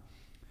have.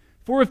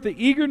 For if the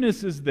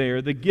eagerness is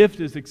there, the gift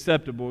is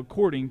acceptable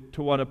according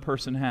to what a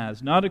person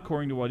has, not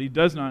according to what he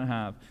does not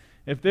have.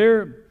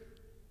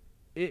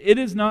 It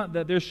is not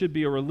that there should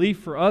be a relief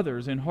for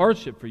others and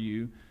hardship for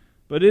you,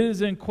 but it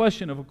is in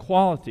question of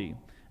equality.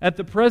 At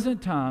the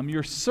present time,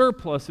 your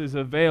surplus is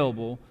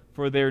available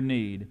for their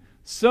need,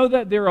 so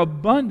that their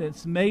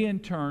abundance may in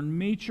turn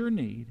meet your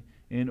need,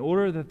 in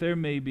order that there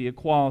may be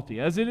equality.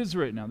 As it is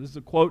written, now this is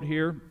a quote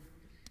here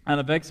out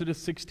of Exodus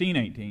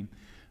 16:18.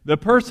 The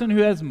person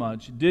who has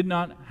much did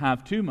not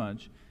have too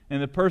much,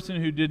 and the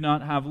person who did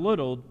not have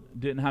little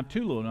didn't have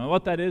too little. Now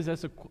what that is,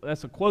 that's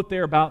a quote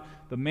there about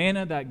the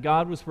manna that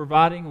God was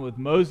providing with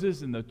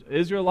Moses and the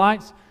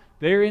Israelites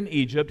there in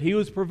Egypt. He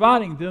was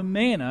providing them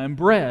manna and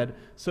bread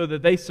so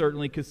that they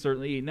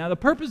could eat. Now the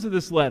purpose of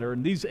this letter,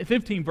 and these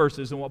 15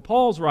 verses, and what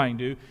Paul's writing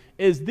to,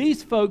 is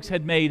these folks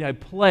had made a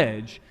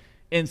pledge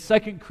in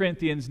 2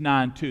 Corinthians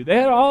 9:2. They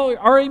had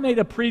already made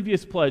a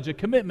previous pledge, a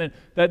commitment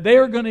that they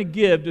are going to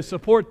give to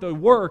support the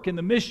work and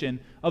the mission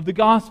of the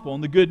gospel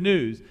and the good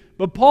news.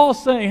 But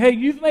Paul's saying, hey,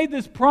 you've made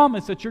this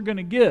promise that you're going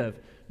to give.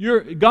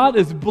 God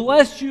has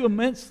blessed you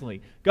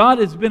immensely. God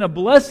has been a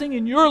blessing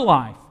in your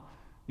life.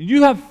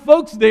 You have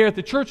folks there at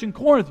the church in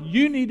Corinth.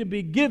 You need to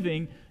be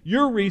giving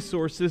your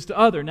resources to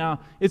others. Now,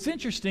 it's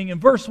interesting. In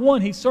verse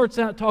 1, he starts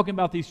out talking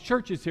about these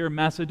churches here in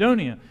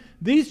Macedonia.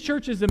 These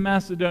churches in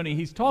Macedonia,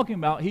 he's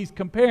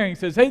comparing, he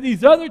says, hey,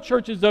 these other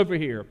churches over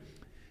here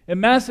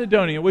in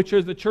Macedonia, which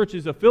are the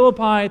churches of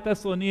Philippi,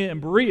 Thessalonica, and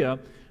Berea,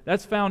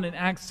 that's found in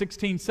Acts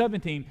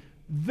 16:17,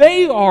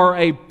 they are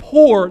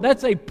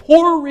that's a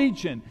poor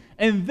region,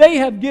 and they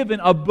have given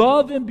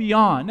above and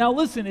beyond. Now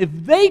listen, if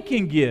they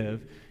can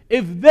give,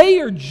 if they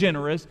are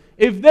generous,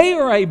 if they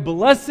are a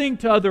blessing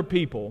to other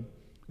people,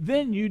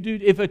 then you do.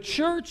 If a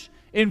church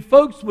and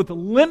folks with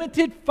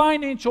limited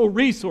financial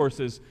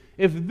resources,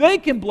 if they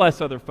can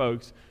bless other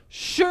folks,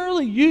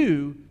 surely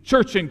you,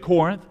 church in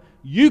Corinth,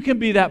 you can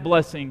be that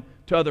blessing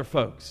to other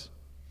folks.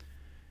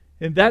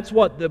 And that's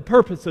what the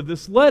purpose of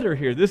this letter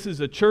here. This is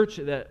a church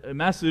in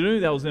Macedonia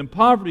that was in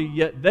poverty,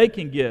 yet they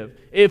can give.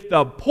 If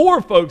the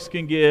poor folks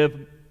can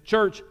give,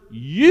 church,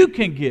 you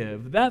can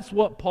give. That's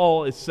what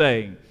Paul is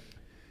saying.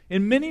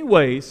 In many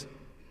ways,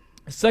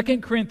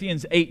 2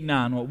 Corinthians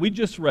 8:9, what we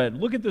just read,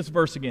 look at this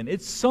verse again.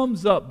 It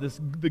sums up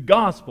the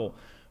gospel.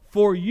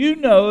 For you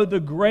know the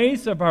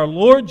grace of our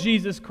Lord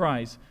Jesus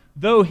Christ,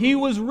 though he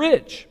was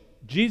rich.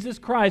 Jesus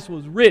Christ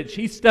was rich.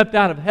 He stepped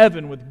out of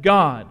heaven with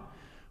God.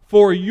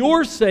 For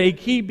your sake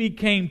he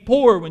became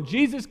poor. When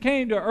Jesus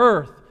came to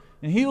earth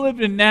and he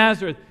lived in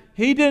Nazareth,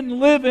 he didn't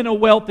live in a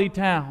wealthy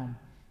town.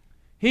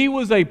 He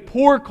was a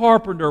poor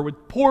carpenter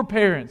with poor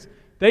parents.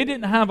 They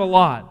didn't have a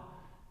lot.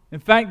 In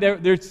fact, their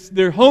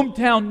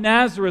hometown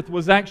Nazareth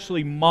was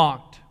actually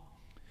mocked.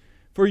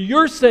 For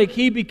your sake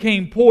he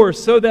became poor,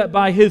 so that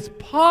by his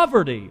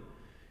poverty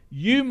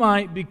you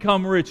might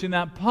become rich. And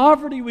that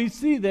poverty we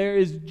see there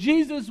is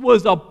Jesus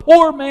was a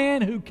poor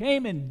man who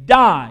came and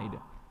died.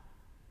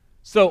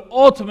 So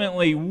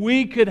ultimately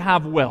we could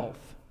have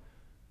wealth.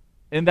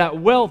 And that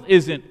wealth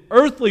isn't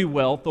earthly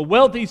wealth. The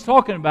wealth he's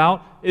talking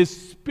about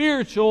is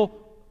spiritual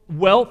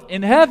wealth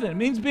in heaven. It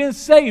means being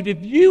saved.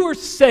 If you are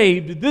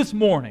saved this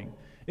morning,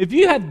 if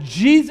you have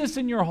Jesus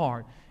in your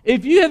heart,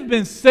 if you have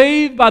been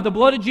saved by the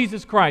blood of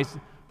Jesus Christ,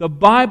 the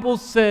Bible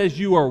says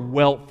you are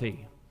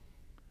wealthy.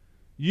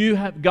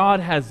 God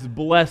has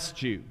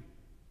blessed you.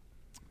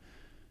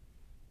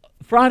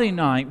 Friday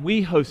night,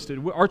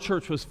 our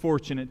church was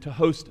fortunate to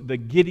host the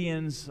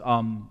Gideon's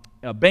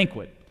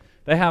banquet.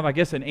 They have, I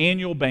guess, an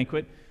annual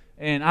banquet,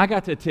 and I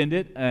got to attend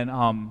it, and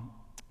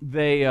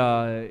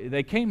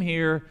they came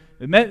here,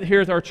 they met here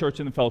at our church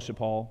in the fellowship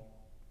hall.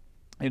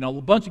 You know,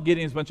 a bunch of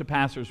Gideons, a bunch of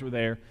pastors were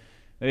there.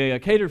 They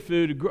catered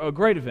food, a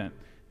great event.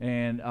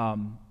 And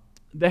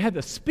they had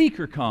the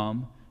speaker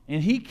come,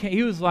 and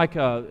he was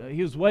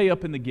way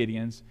up in the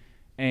Gideons,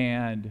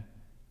 and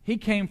he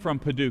came from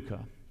Paducah.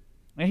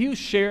 And he was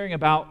sharing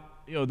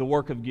about, the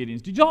work of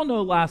Gideons. Did y'all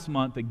know last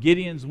month that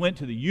Gideons went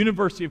to the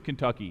University of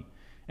Kentucky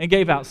and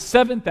gave out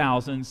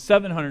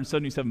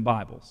 7,777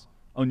 Bibles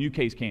on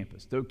UK's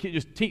campus?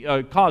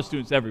 College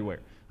students everywhere.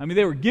 I mean,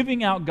 they were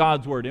giving out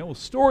God's Word. And it was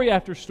story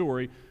after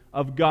story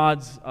of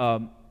God's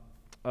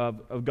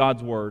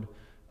Word,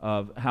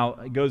 of how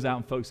it goes out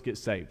and folks get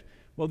saved.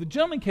 Well, the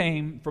gentleman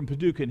came from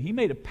Paducah, and he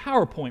made a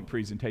PowerPoint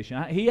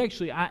presentation.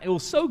 It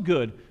was so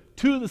good.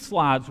 Two of the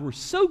slides were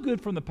so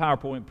good from the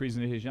PowerPoint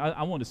presentation.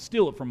 I wanted to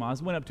steal it from him. I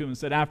went up to him and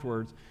said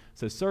afterwards,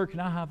 "Sir, can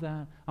I have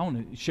that? I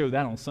want to show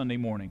that on Sunday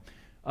morning."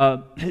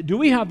 Do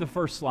we have the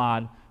first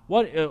slide? I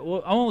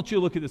want you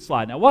to look at this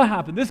slide. Now, what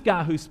happened? This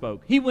guy who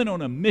spoke, he went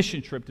on a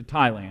mission trip to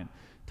Thailand.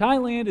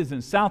 Thailand is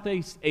in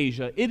Southeast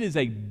Asia. It is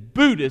a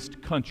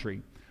Buddhist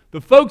country. The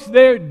folks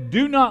there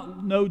do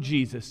not know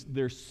Jesus.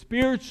 They're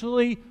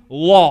spiritually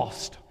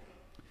lost.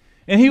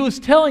 And he was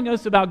telling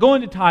us about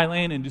going to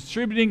Thailand and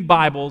distributing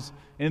Bibles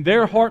in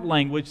their heart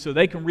language so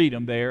they can read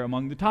them there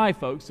among the Thai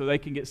folks so they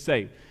can get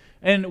saved.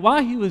 And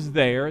while he was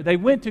there, they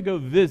went to go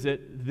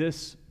visit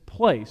this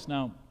place.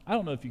 Now, I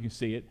don't know if you can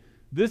see it.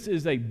 This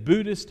is a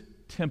Buddhist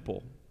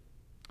temple.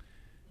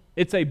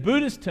 It's a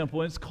Buddhist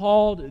temple, and it's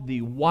called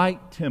the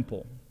White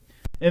Temple.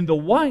 And the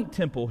White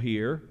Temple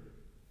here,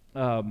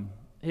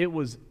 it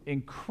was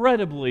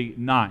incredibly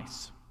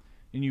nice.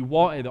 And you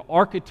walk, the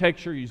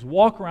architecture, you just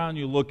walk around,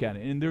 you look at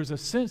it, and there's a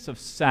sense of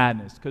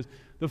sadness because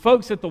the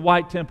folks at the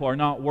White Temple are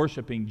not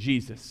worshiping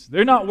Jesus.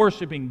 They're not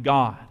worshiping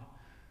God.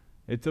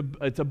 It's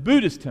a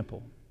Buddhist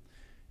temple.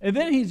 And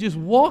then he's just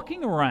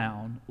walking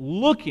around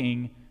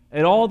looking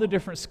at all the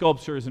different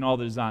sculptures and all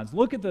the designs.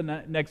 Look at the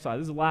next slide.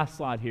 This is the last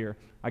slide here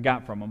I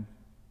got from him.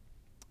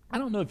 I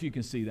don't know if you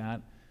can see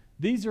that.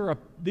 These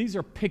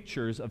are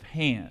pictures of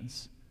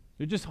hands.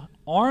 They're just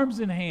arms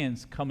and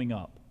hands coming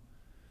up.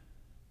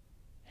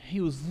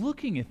 He was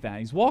looking at that.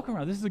 He's walking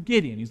around. This is a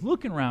Gideon. He's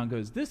looking around and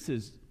goes, "This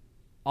is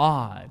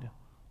odd.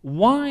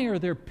 Why are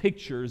there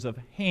pictures of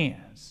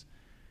hands?"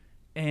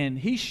 And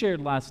he shared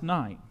last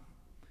night.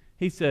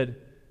 He said,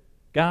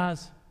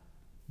 "Guys,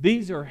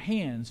 these are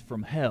hands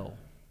from hell."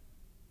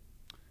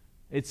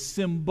 It's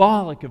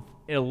symbolic of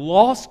a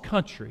lost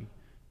country,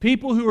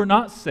 people who are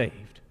not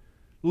saved.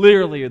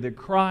 Literally, they're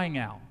crying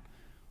out.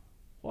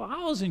 Well,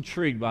 I was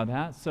intrigued by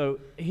that, so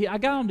I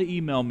got him to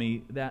email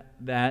me that,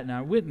 and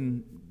I went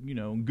and,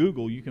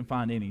 Google, you can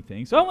find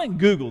anything. So I went and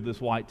Googled this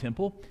White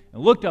Temple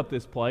and looked up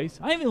this place.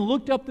 I even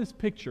looked up this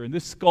picture and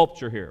this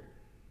sculpture here.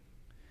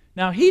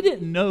 Now, he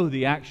didn't know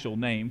the actual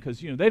name because,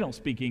 they don't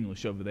speak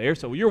English over there,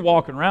 so you're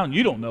walking around,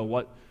 you don't know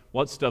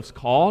what stuff's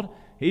called.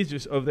 He's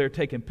just over there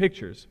taking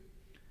pictures.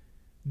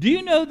 Do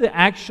you know the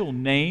actual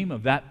name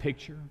of that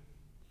picture?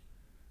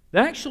 The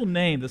actual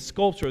name, the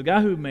sculpture, the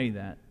guy who made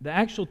that, the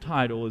actual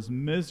title is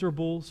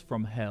Miserables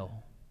from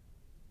Hell.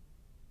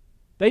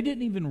 They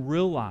didn't even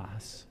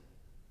realize.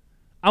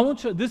 I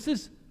want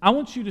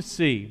you to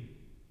see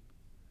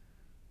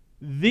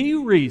the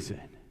reason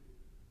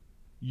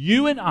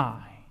you and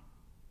I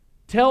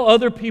tell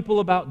other people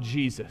about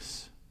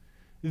Jesus,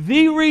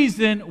 the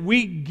reason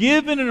we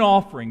give in an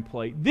offering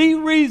plate, the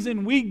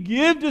reason we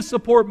give to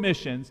support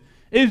missions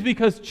is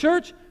because,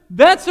 church,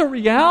 that's a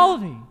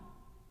reality.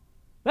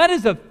 That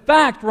is a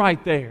fact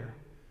right there.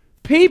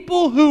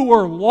 People who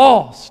are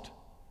lost,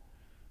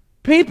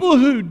 people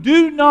who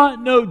do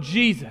not know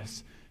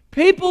Jesus,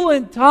 people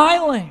in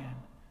Thailand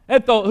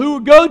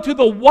who go to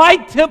the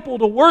White Temple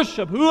to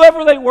worship,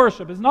 whoever they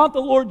worship, is not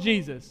the Lord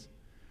Jesus.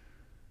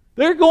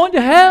 They're going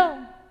to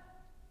hell.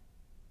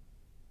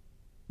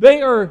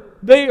 They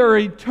are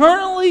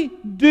eternally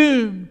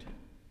doomed.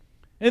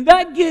 And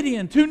that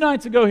Gideon, 2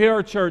 nights ago here at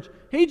our church,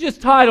 he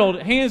just titled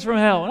it Hands from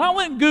Hell. And I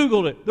went and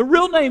Googled it. The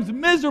real name's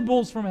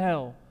Miserables from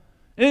Hell.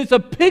 And it's a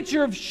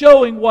picture of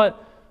showing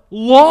what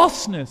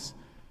lostness.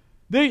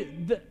 They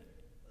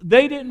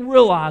didn't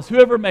realize,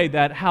 whoever made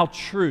that, how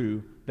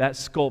true that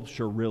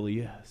sculpture really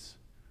is.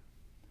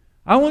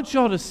 I want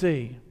y'all to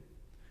see,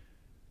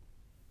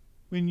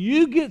 when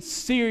you get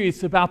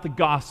serious about the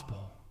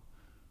gospel,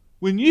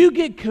 when you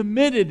get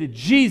committed to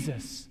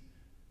Jesus,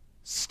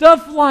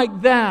 stuff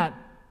like that,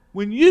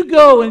 when you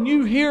go and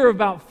you hear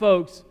about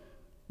folks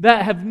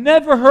that have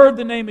never heard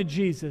the name of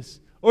Jesus,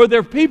 or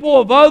they're people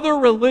of other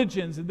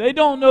religions and they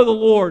don't know the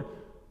Lord,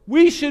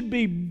 we should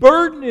be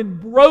burdened and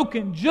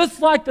broken,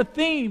 just like the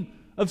theme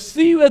of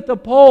See You at the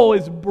Pole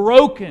is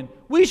broken.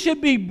 We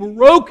should be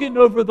broken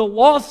over the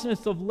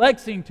lostness of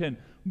Lexington,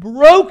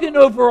 broken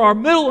over our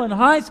middle and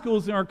high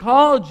schools and our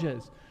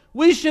colleges.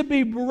 We should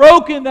be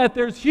broken that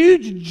there's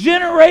huge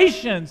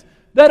generations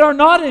that are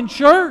not in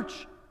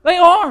church. They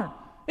aren't.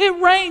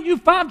 It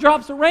rained. 5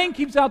 drops of rain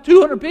keeps out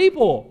 200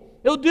 people.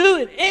 It'll do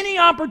it. Any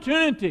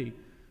opportunity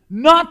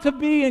not to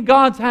be in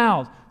God's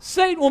house.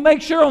 Satan will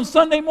make sure on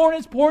Sunday morning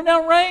it's pouring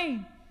down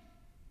rain.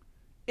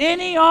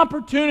 Any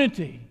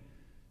opportunity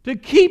to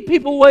keep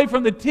people away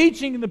from the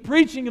teaching and the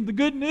preaching of the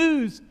good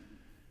news,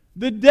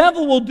 the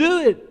devil will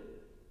do it.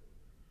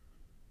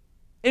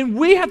 And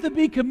we have to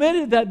be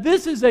committed that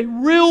this is a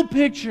real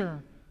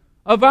picture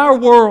of our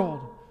world.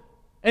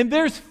 And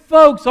there's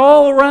folks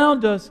all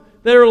around us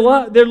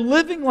that they're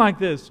living like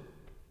this.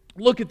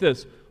 Look at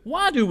this.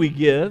 Why do we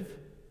give?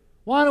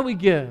 Why do we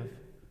give?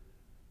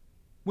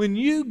 When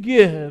you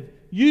give,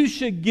 you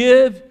should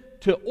give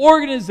to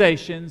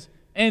organizations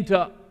and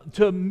to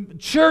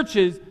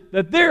churches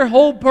that their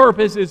whole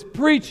purpose is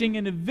preaching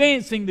and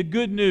advancing the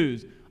good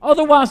news.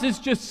 Otherwise, it's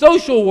just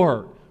social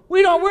work.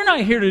 We're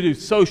not here to do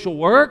social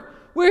work.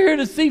 We're here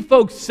to see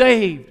folks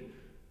saved.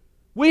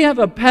 We have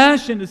a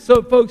passion to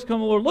see folks come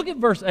to the Lord. Look at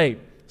verse 8.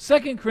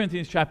 2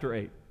 Corinthians chapter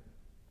 8.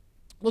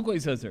 Look what he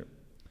says there.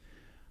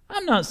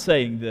 I'm not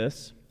saying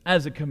this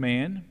as a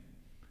command.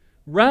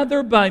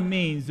 Rather, by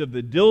means of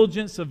the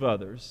diligence of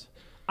others,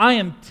 I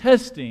am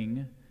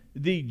testing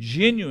the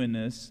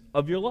genuineness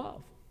of your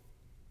love.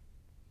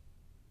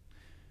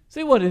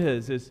 See what it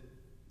is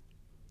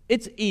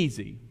it's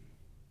easy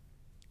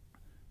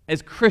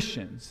as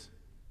Christians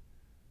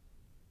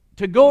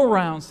to go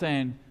around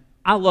saying,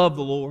 I love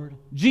the Lord,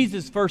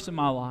 Jesus first in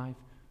my life,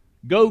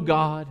 go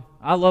God,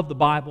 I love the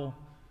Bible.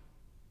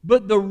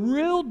 But the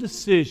real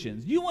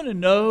decisions, you want to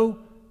know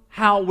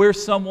where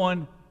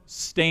someone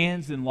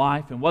stands in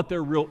life and what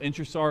their real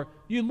interests are,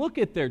 you look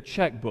at their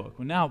checkbook.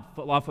 Well, now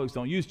a lot of folks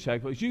don't use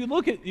checkbooks.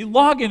 You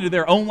log into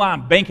their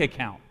online bank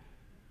account.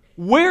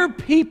 Where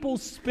people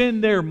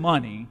spend their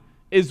money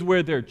is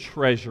where their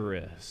treasure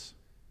is.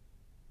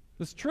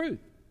 That's truth.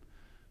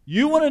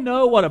 You want to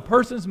know what a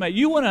person's made.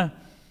 You want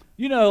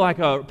to, like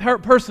a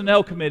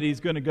personnel committee is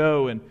going to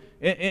go and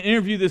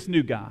interview this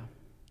new guy,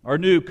 or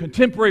new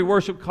contemporary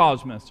worship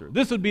college minister.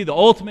 This would be the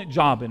ultimate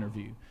job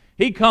interview.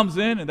 He comes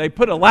in and they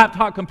put a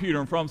laptop computer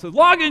in front of him and says,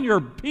 log in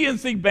your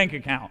PNC bank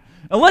account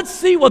and let's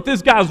see what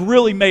this guy's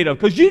really made of.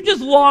 Because you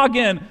just log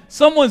in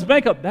someone's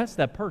bank account. That's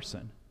that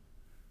person.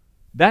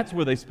 That's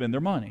where they spend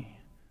their money.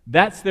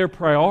 That's their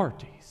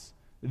priorities.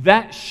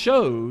 That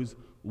shows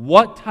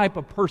what type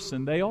of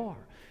person they are.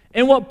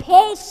 And what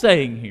Paul's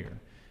saying here,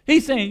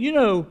 he's saying,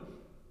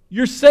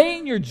 you're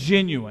saying you're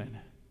genuine.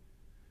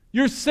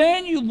 You're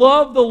saying you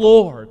love the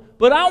Lord,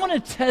 but I want to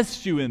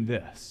test you in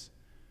this.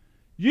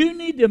 You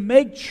need to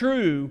make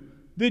true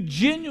the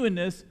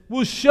genuineness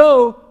will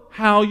show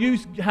how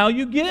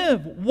you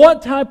give.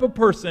 What type of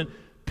person?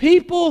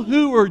 People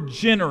who are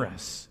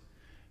generous.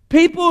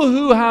 People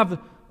who have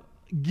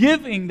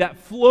giving that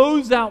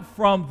flows out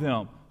from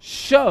them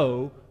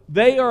show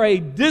they are a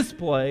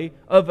display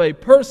of a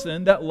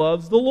person that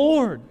loves the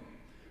Lord.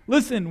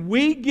 Listen,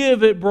 we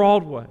give at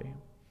Broadway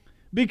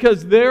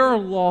because there are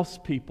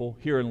lost people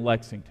here in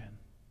Lexington.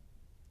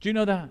 Do you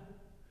know that?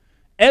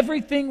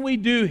 Everything we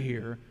do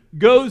here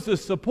goes to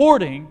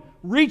supporting,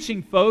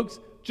 reaching folks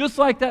just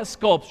like that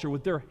sculpture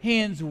with their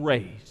hands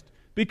raised.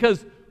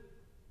 Because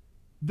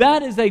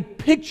that is a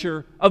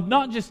picture of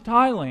not just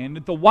Thailand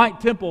at the White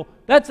Temple,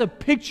 that's a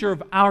picture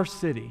of our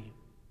city.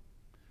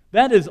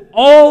 That is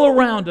all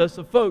around us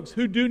of folks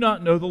who do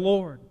not know the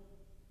Lord.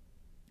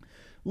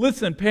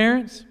 Listen,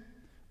 parents,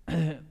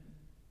 one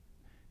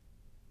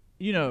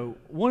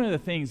of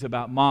the things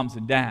about moms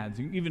and dads,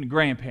 even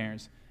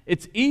grandparents,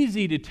 it's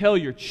easy to tell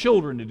your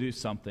children to do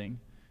something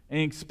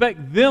and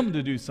expect them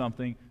to do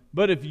something,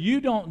 but if you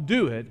don't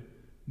do it,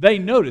 they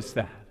notice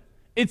that.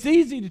 It's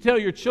easy to tell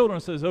your children,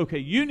 says, okay,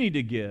 you need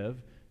to give,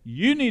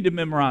 you need to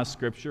memorize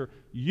Scripture,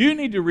 you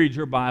need to read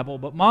your Bible,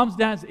 but moms,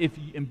 dads,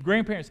 and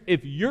grandparents,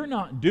 if you're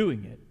not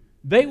doing it,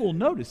 they will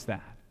notice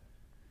that.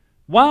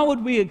 Why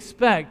would we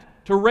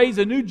expect to raise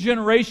a new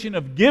generation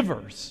of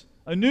givers,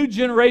 a new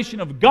generation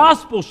of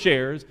gospel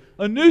sharers,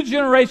 a new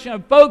generation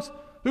of folks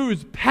who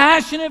is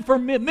passionate for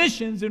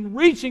missions and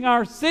reaching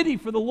our city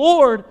for the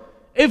Lord,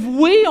 if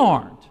we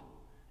aren't?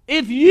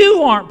 If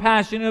you aren't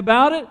passionate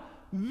about it,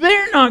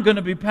 they're not going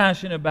to be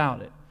passionate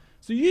about it.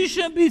 So you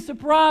shouldn't be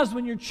surprised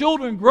when your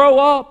children grow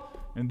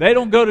up and they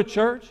don't go to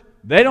church,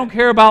 they don't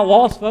care about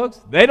lost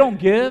folks, they don't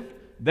give,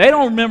 they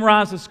don't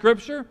memorize the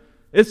Scripture.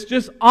 It's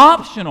just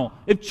optional.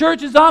 If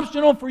church is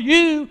optional for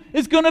you,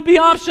 it's going to be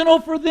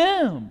optional for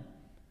them.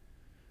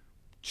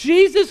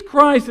 Jesus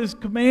Christ is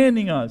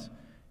commanding us.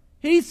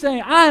 He's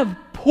saying, I have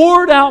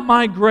poured out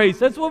my grace.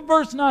 That's what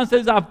verse 9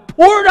 says. I've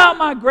poured out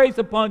my grace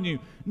upon you.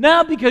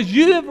 Now because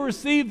you have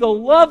received the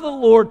love of the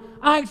Lord,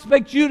 I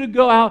expect you to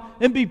go out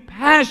and be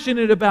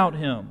passionate about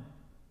Him.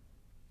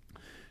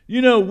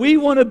 We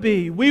want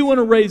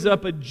to raise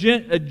up a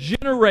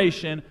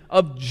generation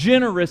of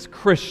generous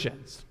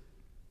Christians.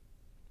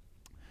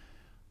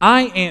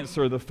 I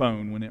answer the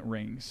phone when it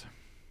rings.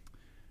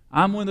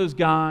 I'm one of those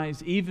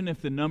guys, even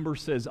if the number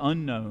says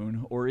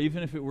unknown, or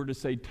even if it were to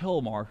say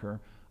telemarketer,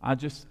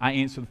 I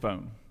answer the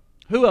phone.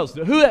 Who else?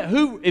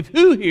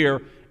 Who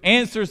here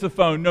answers the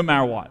phone no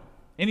matter what?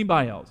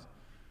 Anybody else?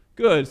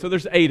 Good. So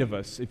there's 8 of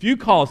us. If you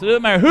call, so it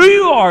doesn't matter who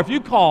you are. If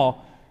you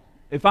call,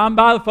 if I'm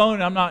by the phone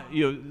and I'm not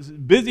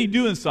busy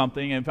doing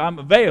something, and if I'm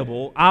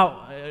available,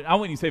 I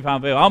wouldn't even say if I'm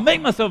available. I'll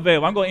make myself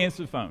available. I'm going to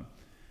answer the phone.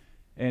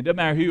 And it doesn't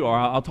matter who you are.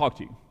 I'll talk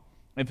to you.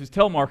 If it's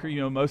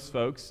telemarketer, most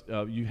folks,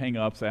 you hang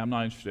up, say, I'm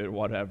not interested or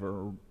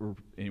whatever, or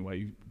anyway,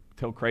 you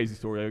tell a crazy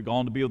story. They're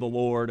gone to be with the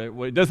Lord.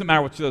 It doesn't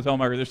matter what you tell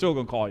telemarketer. They're still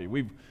going to call you.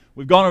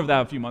 We've gone over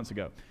that a few months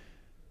ago.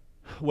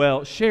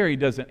 Well, Sherry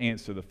doesn't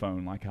answer the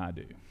phone like I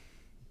do.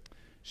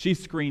 She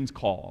screens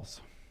calls.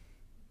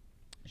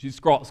 She's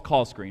a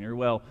call screener.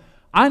 Well,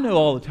 I know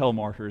all the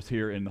telemarketers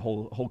here in the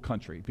whole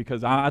country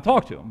because I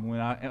talk to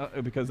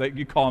them. Because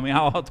you call me,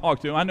 I'll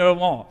talk to them. I know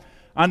them all.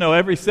 I know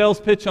every sales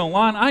pitch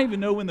online. I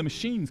even know when the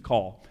machines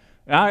call.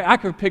 I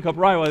could pick up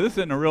right away. This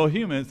isn't a real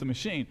human, it's a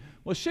machine.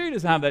 Well, Sherry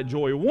doesn't have that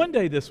joy. One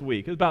day this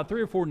week, it was about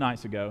 3 or 4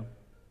 nights ago,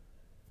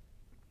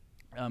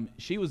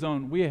 she was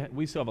on,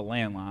 we still have a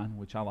landline,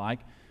 which I like.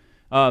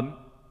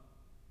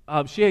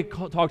 She had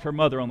talked to her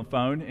mother on the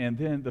phone, and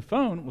then the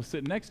phone was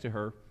sitting next to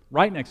her,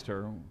 right next to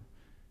her,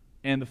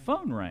 and the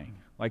phone rang,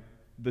 like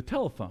the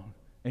telephone.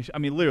 And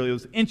literally, it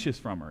was inches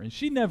from her, and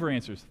she never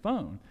answers the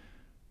phone.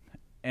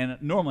 And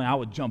normally I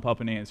would jump up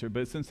and answer,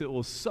 but since it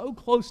was so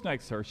close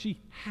next to her, she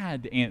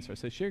had to answer. I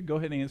said, Sherry, go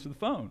ahead and answer the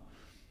phone.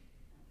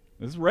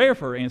 This is rare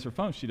for her to answer the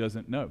phone. She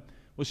doesn't know.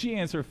 Well, she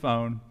answered the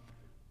phone,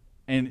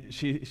 and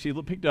she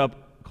picked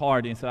up, called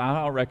ID, and said,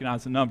 I don't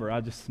recognize the number.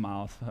 I just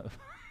smiled.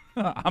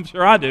 I'm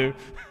sure I do,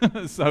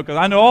 because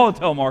I know all the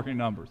telemarketing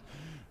numbers.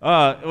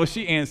 Well,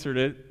 she answered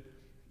it,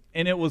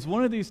 and it was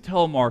one of these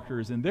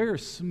telemarketers, and they're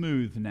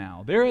smooth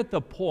now. They're at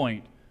the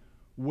point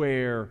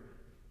where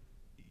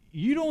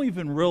you don't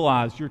even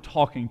realize you're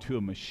talking to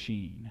a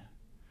machine.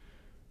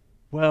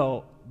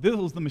 Well, this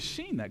was the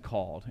machine that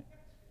called.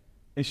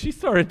 And she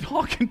started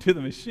talking to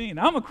the machine.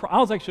 I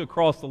was actually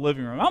across the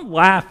living room. I'm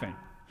laughing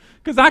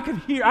because I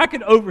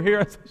could overhear.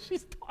 I said,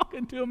 she's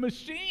talking to a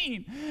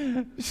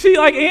machine. She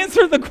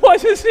answered the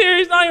question.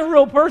 She's not even a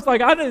real person.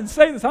 I didn't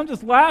say this. I'm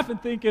just laughing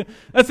thinking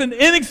that's an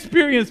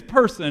inexperienced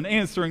person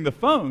answering the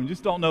phone. You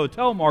just don't know a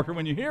telemarketer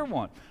when you hear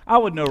one. I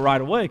would know right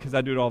away because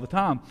I do it all the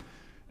time.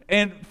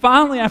 And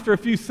finally, after a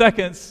few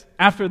seconds,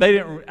 after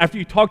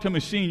you talk to a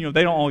machine,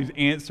 they don't always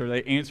answer.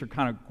 They answer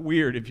kind of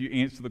weird if you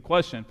answer the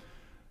question.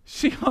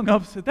 She hung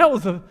up and said, that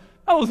was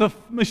a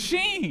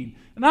machine.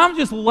 And I'm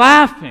just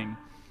laughing.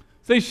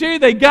 Say, Sherry,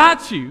 they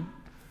got you.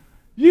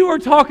 You were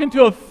talking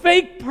to a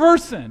fake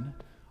person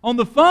on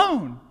the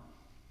phone.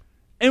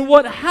 And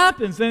what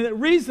happens, and the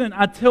reason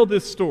I tell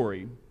this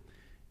story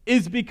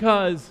is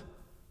because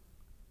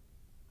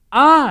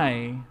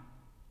I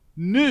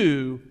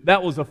knew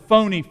that was a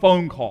phony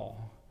phone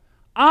call.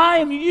 I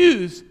am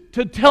used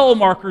to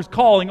telemarketers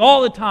calling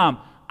all the time.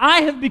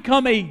 I have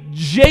become a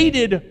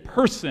jaded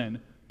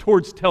person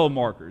towards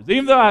telemarketers.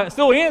 Even though I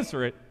still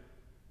answer it,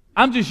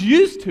 I'm just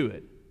used to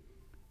it.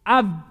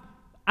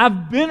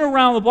 I've been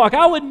around the block.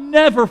 I would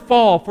never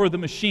fall for the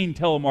machine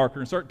telemarketer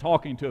and start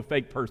talking to a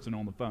fake person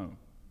on the phone.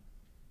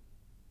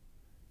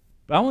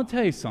 But I want to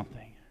tell you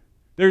something.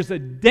 There's a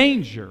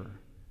danger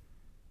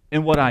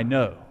in what I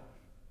know.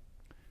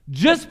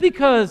 Just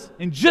because,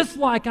 and just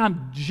like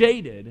I'm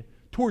jaded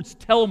towards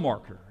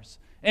telemarketers,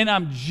 and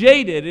I'm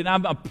jaded and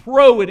I'm a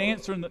pro at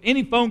answering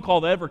any phone call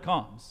that ever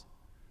comes,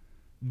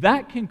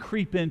 that can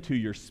creep into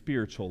your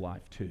spiritual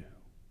life too.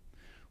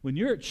 When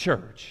you're at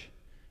church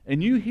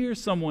and you hear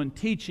someone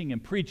teaching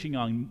and preaching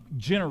on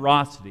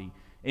generosity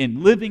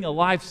and living a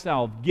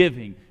lifestyle of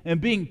giving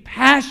and being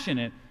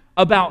passionate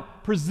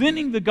about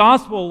presenting the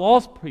gospel to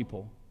lost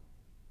people,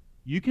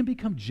 you can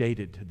become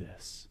jaded to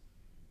this.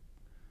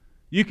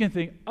 You can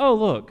think, oh,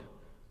 look,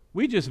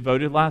 we just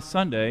voted last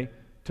Sunday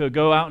to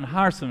go out and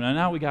hire someone, and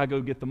now we got to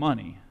go get the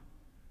money.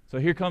 So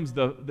here comes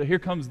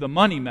the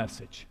money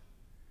message.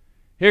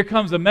 Here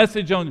comes a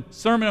message on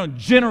sermon on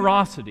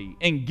generosity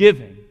and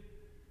giving.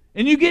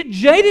 And you get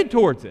jaded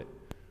towards it.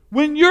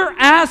 When you're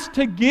asked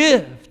to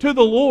give to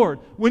the Lord,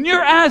 when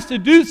you're asked to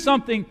do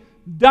something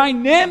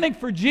dynamic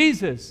for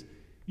Jesus,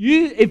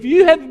 if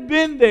you have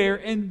been there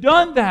and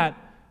done that,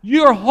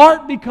 your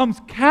heart becomes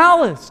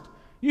calloused.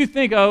 You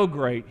think, oh,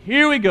 great,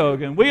 here we go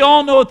again. We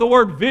all know what the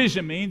word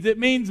vision means. It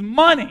means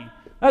money.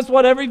 That's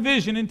what every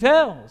vision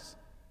entails.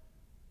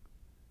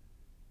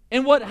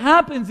 And what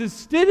happens is,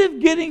 instead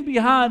of getting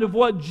behind of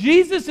what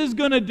Jesus is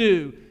going to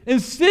do,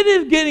 instead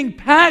of getting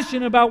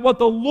passionate about what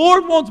the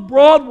Lord wants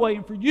Broadway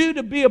and for you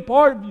to be a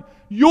part of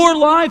your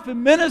life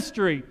and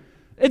ministry,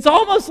 it's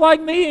almost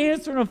like me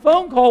answering a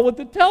phone call with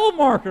the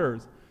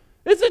telemarketers.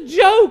 It's a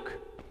joke.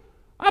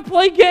 I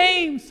play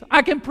games.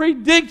 I can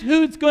predict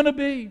who it's going to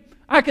be.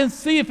 I can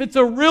see if it's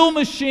a real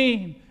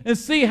machine and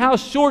see how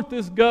short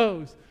this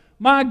goes.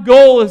 My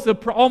goal is to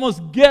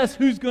almost guess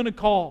who's going to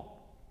call.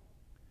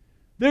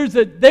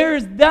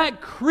 That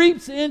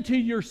creeps into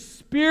your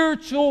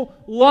spiritual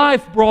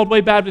life,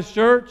 Broadway Baptist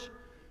Church.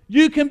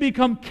 You can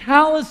become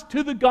callous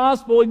to the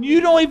gospel and you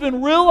don't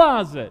even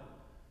realize it.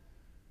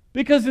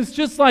 Because it's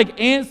just like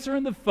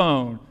answering the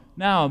phone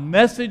Now, a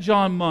message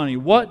on money.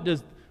 What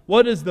does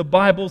the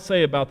Bible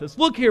say about this?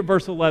 Look here at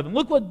verse 11.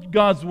 Look what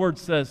God's Word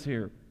says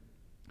here.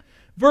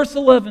 Verse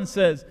 11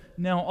 says,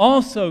 "Now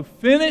also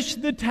finish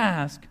the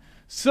task,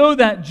 so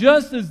that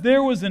just as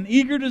there was an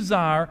eager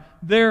desire,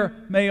 there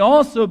may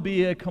also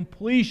be a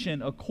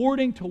completion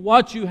according to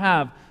what you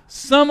have."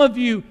 Some of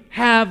you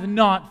have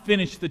not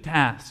finished the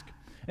task.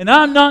 And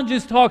I'm not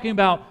just talking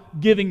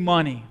about giving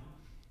money.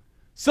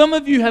 Some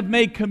of you have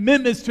made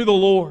commitments to the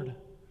Lord.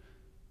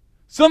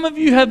 Some of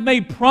you have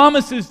made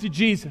promises to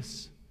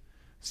Jesus.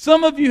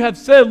 Some of you have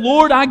said,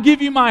 "Lord, I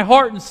give you my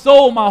heart and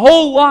soul, my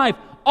whole life,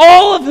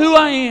 all of who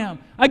I am.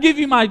 I give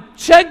you my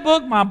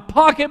checkbook, my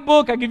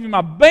pocketbook. I give you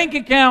my bank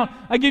account.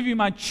 I give you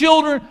my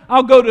children.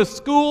 I'll go to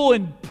school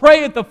and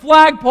pray at the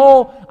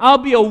flagpole. I'll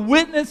be a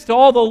witness to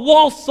all the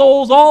lost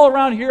souls all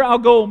around here. I'll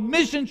go on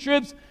mission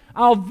trips.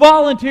 I'll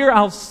volunteer.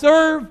 I'll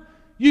serve."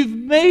 You've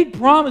made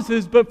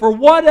promises, but for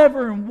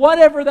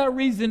whatever that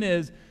reason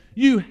is,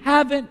 you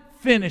haven't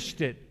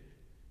finished it.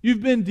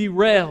 You've been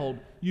derailed.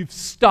 You've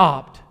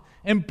stopped.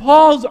 And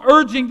Paul's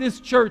urging this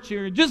church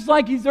here, just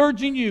like he's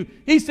urging you.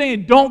 He's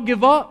saying, don't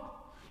give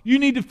up. You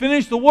need to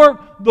finish the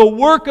work. The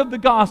work of the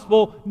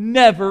gospel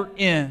never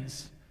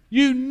ends.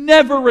 You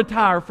never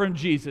retire from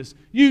Jesus.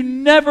 You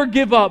never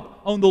give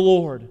up on the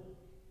Lord.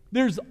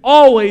 There's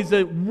always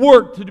a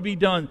work to be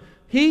done.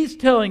 He's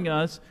telling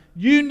us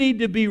you need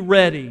to be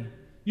ready.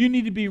 You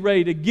need to be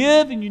ready to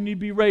give, and you need to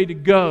be ready to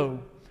go.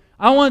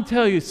 I want to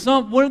tell you,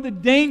 one of the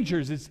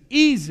dangers, it's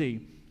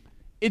easy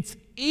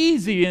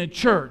in a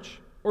church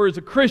or as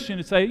a Christian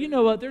to say, you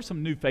know what, there's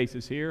some new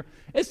faces here.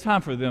 It's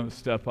time for them to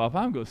step up.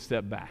 I'm going to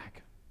step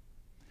back.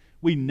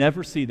 We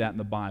never see that in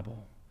the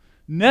Bible.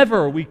 Never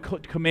are we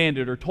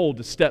commanded or told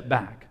to step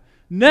back.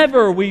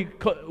 Never are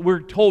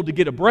we're told to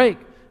get a break.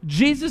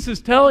 Jesus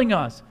is telling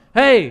us,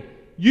 hey,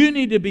 you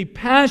need to be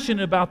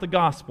passionate about the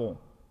gospel.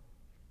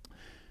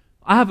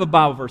 I have a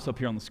Bible verse up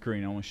here on the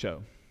screen I want to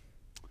show.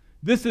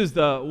 This is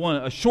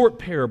a short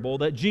parable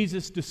that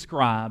Jesus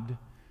described.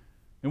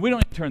 And we don't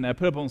need to turn that.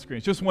 Put it up on the screen.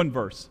 It's just one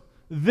verse.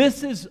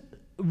 This is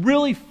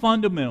really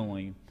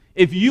fundamentally,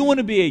 if you want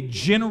to be a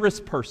generous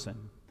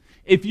person,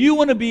 if you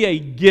want to be a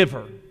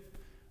giver,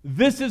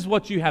 this is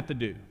what you have to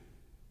do.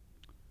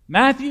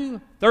 Matthew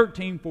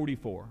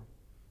 13:44.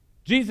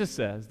 Jesus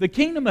says, "The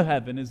kingdom of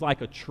heaven is like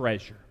a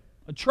treasure."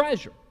 A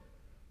treasure.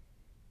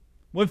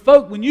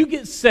 When you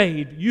get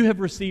saved, you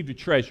have received a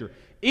treasure.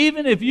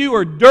 Even if you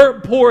are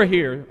dirt poor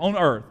here on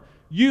earth,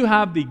 you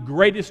have the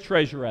greatest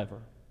treasure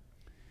ever.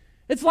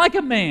 It's like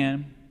a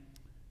man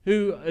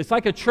it's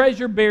like a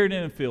treasure buried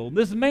in a field.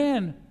 This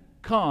man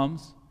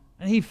comes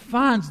and he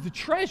finds the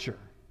treasure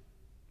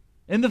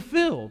in the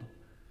field.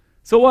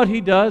 So what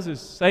he does is,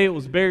 say it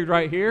was buried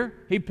right here,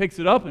 he picks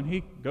it up and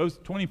he goes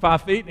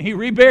 25 feet and he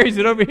reburies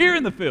it over here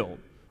in the field,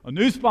 a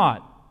new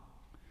spot.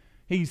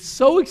 He's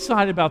so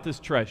excited about this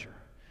treasure.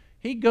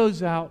 He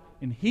goes out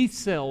and he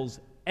sells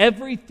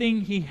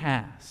everything he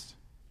has.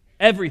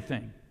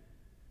 Everything.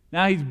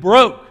 Now he's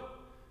broke.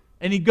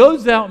 And he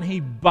goes out and he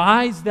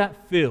buys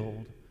that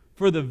field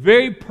for the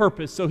very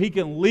purpose so he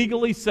can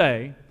legally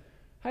say,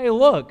 hey,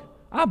 look,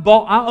 I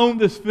own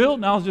this field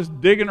and I was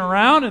just digging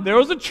around and there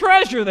was a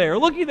treasure there.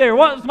 Looky there,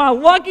 it's my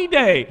lucky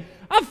day.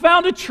 I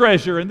found a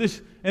treasure in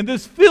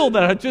this field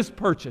that I just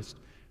purchased.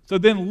 So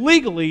then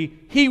legally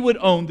he would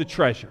own the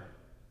treasure.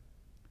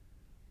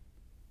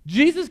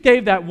 Jesus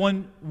gave that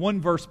one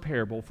verse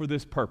parable for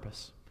this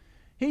purpose.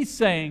 He's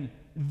saying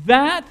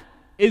that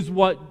is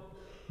what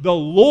the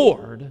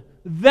Lord,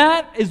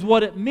 that is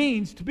what it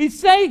means to be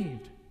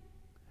saved.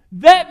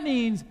 That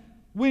means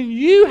when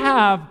you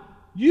have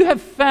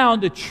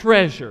found a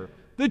treasure.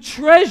 The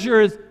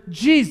treasure is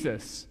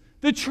Jesus.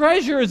 The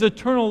treasure is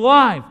eternal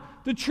life.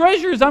 The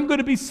treasure is I'm going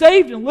to be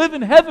saved and live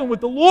in heaven with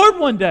the Lord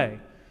one day.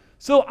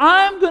 So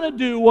I'm going to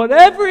do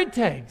whatever it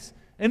takes,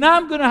 and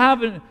I'm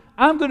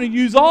going to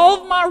use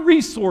all of my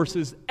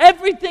resources,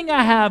 everything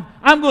I have,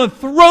 I'm going to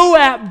throw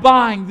at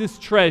buying this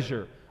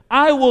treasure.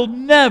 I will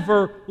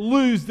never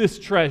lose this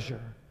treasure.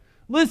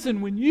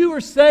 Listen, when you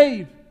are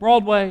saved,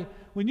 Broadway,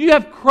 when you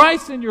have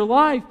Christ in your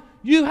life,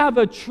 you have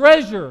a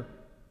treasure.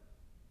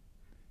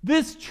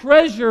 This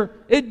treasure,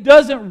 it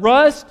doesn't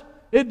rust.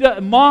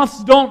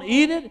 Moths don't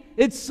eat it.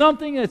 It's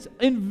something that's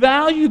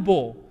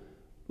invaluable.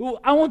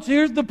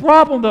 Here's the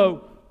problem,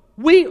 though.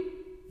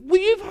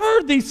 You've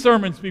heard these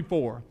sermons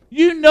before.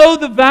 You know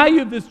the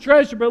value of this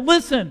treasure, but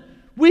listen,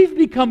 we've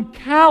become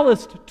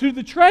calloused to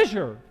the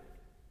treasure.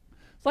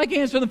 It's like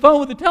answering the phone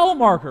with a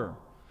telemarketer.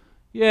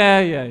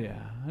 Yeah.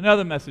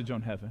 Another message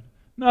on heaven.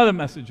 Another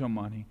message on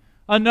money.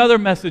 Another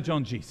message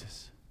on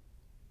Jesus.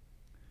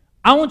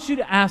 I want you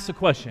to ask the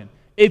question.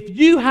 If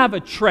you have a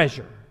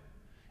treasure,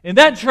 and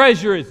that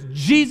treasure is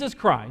Jesus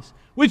Christ,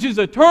 which is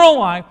eternal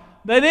life,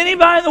 that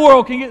anybody in the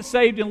world can get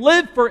saved and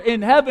live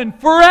in heaven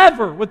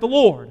forever with the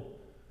Lord,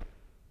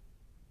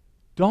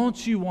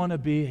 don't you want to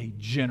be a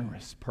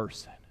generous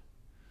person?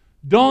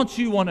 Don't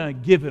you want to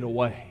give it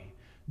away?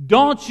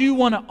 Don't you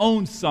want to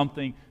own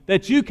something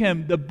that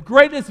the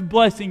greatest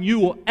blessing you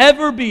will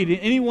ever be to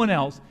anyone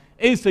else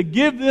is to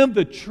give them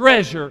the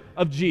treasure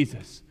of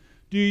Jesus.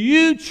 Do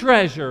you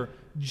treasure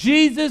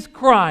Jesus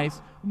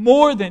Christ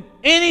more than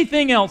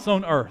anything else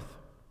on earth?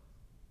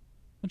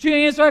 I want you to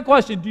answer that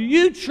question. Do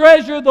you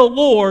treasure the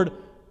Lord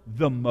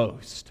the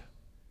most?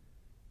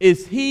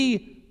 Is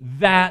He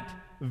that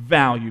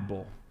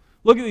valuable?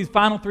 Look at these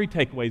final three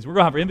takeaways. We're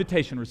going to have our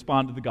invitation to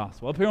respond to the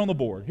gospel up here on the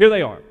board. Here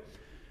they are.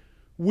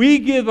 We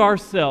give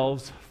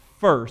ourselves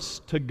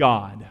first to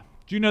God.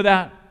 Do you know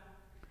that?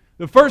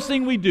 The first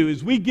thing we do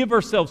is we give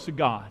ourselves to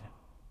God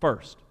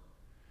first.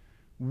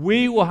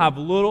 We will have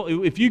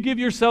little, if you give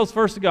yourselves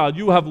first to God,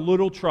 you will have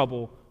little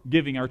trouble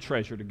giving our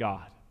treasure to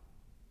God.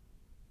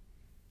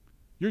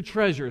 Your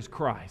treasure is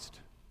Christ.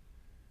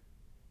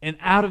 And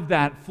out of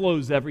that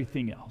flows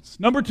everything else.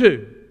 Number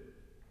two,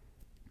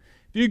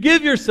 if you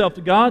give yourself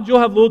to God, you'll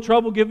have little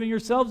trouble giving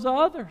yourselves to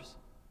others.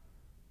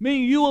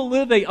 Meaning you will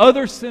live a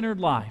other-centered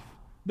life.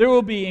 There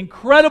will be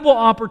incredible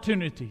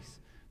opportunities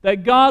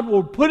that God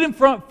will put in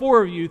front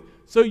for you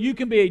so you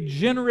can be a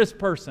generous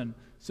person,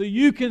 so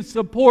you can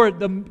support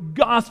the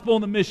gospel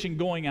and the mission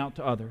going out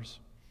to others.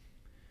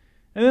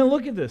 And then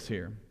look at this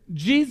here.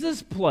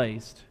 Jesus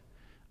placed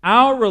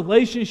our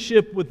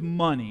relationship with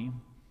money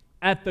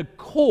at the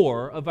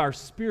core of our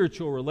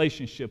spiritual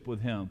relationship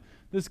with Him.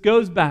 This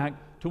goes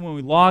back to when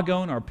we log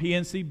on our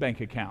PNC bank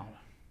account.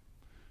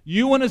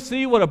 You want to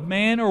see what a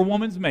man or a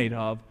woman's made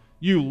of,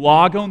 you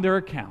log on their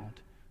account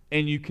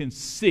and you can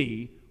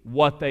see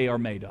what they are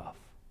made of.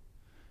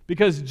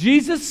 Because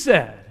Jesus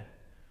said,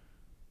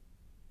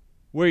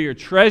 where your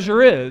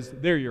treasure is,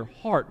 there your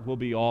heart will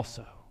be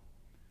also.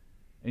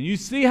 And you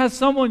see how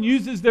someone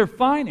uses their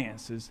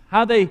finances,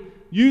 how they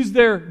use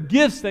their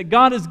gifts that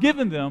God has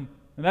given them,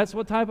 and that's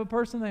what type of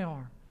person they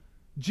are.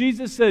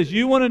 Jesus says,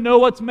 you want to know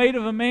what's made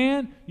of a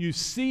man? You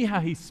see how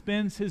he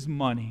spends his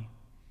money.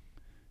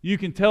 You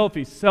can tell if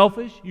he's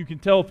selfish. You can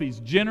tell if he's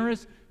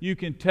generous. You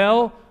can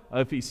tell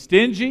if he's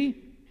stingy.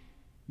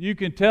 You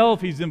can tell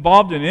if he's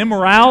involved in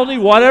immorality,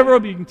 whatever.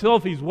 You can tell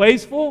if he's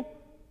wasteful.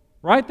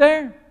 Right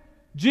there.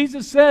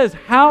 Jesus says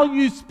how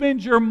you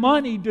spend your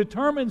money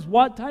determines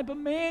what type of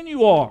man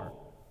you are.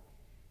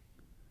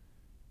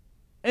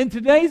 In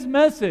today's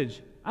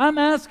message, I'm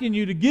asking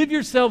you to give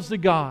yourselves to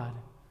God.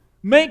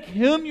 Make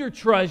Him your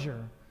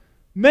treasure.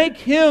 Make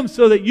Him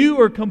so that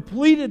you are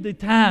completed the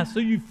task, so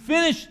you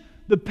finish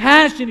the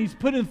passion He's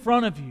put in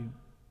front of you.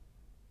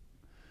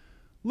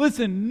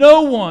 Listen,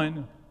 no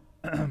one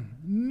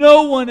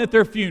at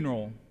their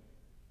funeral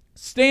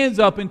stands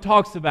up and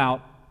talks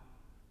about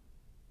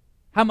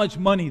how much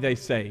money they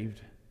saved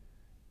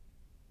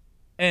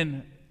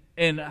and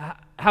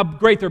how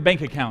great their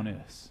bank account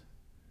is.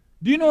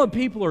 Do you know what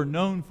people are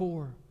known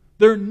for?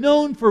 They're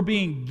known for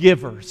being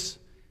givers.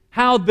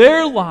 How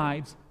their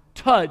lives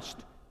touched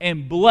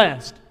and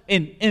blessed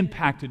and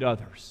impacted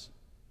others.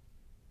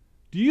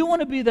 Do you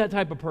want to be that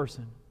type of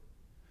person?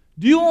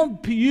 Do you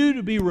want you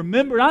to be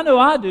remembered? I know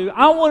I do.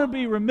 I want to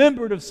be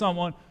remembered of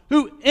someone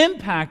who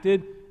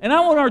impacted, and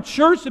I want our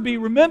church to be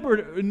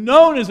remembered,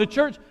 known as a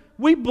church.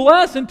 We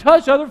bless and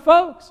touch other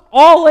folks,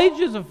 all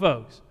ages of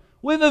folks.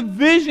 We have a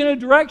vision and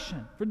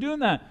direction for doing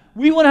that.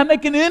 We want to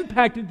make an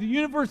impact at the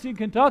University of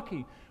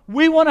Kentucky.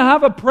 We want to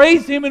have a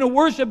praise team and a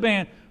worship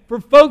band for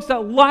folks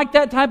that like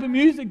that type of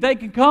music. They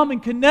can come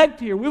and connect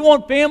here. We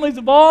want families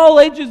of all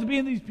ages to be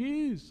in these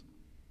pews.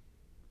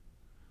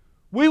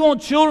 We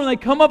want children, they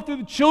come up through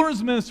the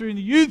children's ministry and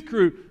the youth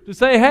crew to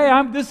say,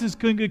 hey, this is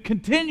going to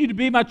continue to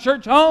be my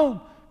church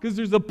home because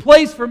there's a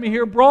place for me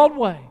here at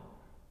Broadway.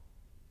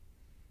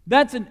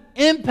 That's an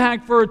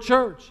impact for a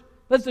church.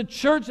 That's a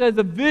church that has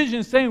a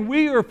vision saying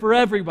we are for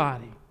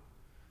everybody.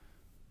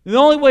 And the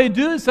only way to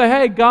do it is say,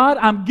 hey, God,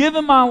 I'm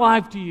giving my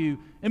life to you.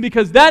 And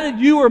because that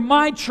you are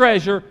my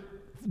treasure,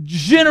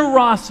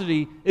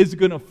 generosity is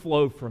going to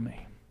flow from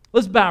me.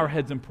 Let's bow our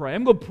heads and pray.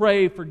 I'm going to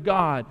pray for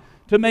God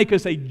to make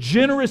us a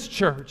generous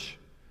church.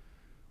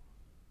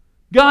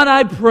 God,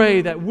 I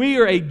pray that we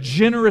are a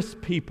generous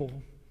people.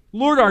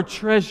 Lord, our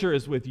treasure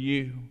is with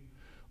you.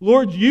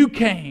 Lord, you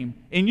came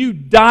and you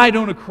died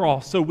on a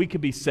cross so we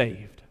could be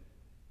saved.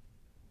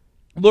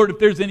 Lord, if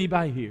there's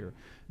anybody here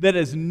that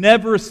has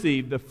never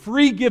received the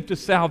free gift of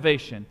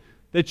salvation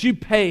that you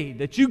paid,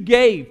 that you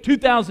gave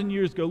 2,000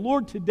 years ago,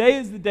 Lord, today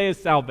is the day of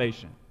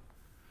salvation.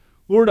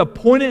 Lord,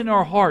 appoint it in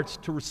our hearts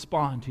to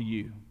respond to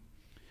you.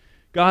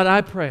 God,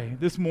 I pray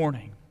this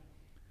morning,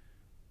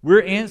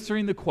 we're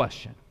answering the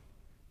question,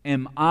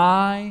 am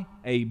I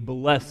a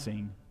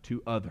blessing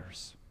to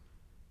others?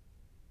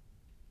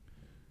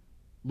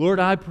 Lord,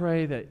 I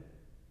pray that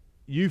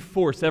you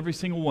force every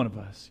single one of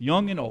us,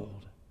 young and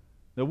old,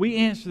 that we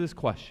answer this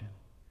question.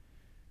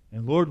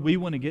 And Lord, we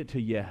want to get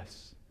to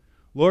yes.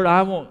 Lord,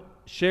 I want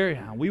Sherry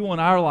and I, we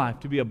want our life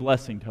to be a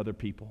blessing to other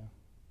people.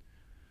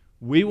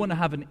 We want to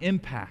have an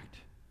impact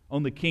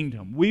on the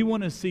kingdom. We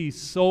want to see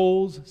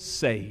souls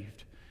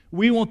saved.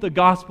 We want the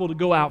gospel to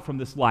go out from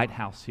this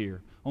lighthouse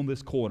here on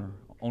this corner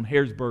on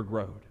Harrisburg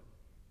Road.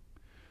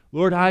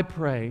 Lord, I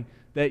pray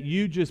that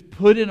you just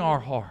put in our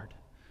heart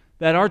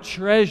that our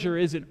treasure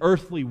isn't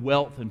earthly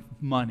wealth and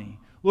money.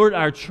 Lord,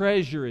 our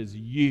treasure is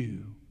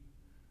you.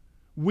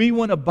 We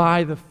want to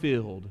buy the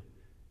field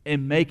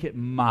and make it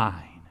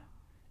mine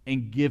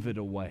and give it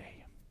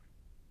away.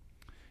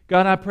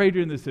 God, I pray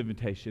during this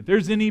invitation, if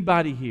there's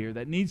anybody here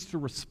that needs to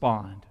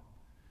respond,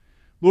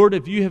 Lord,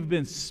 if you have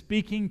been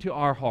speaking to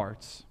our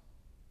hearts,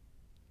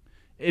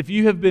 if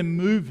you have been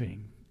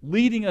moving,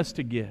 leading us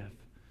to give,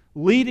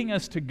 leading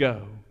us to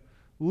go,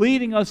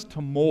 leading us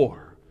to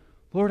more,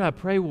 Lord, I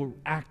pray we'll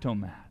act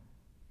on that.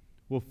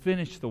 We'll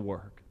finish the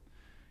work.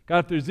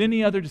 God, if there's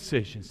any other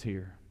decisions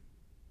here,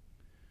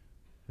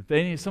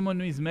 if someone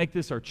needs to make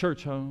this our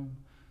church home,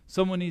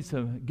 someone needs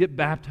to get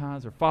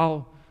baptized or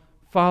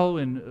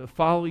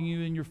following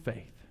you in your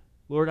faith,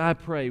 Lord, I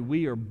pray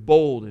we are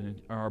bold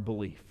in our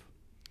belief.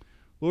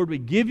 Lord, we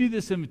give you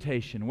this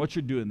invitation, what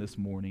you're doing this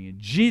morning. In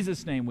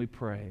Jesus' name we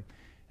pray.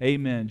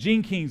 Amen.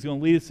 Gene King's going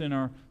to lead us in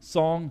our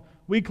song.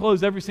 We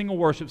close every single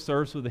worship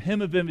service with a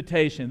hymn of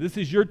invitation. This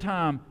is your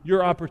time,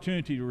 your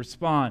opportunity to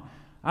respond.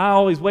 I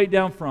always wait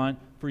down front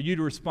for you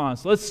to respond.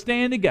 So let's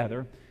stand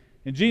together.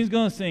 And Gene's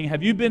going to sing,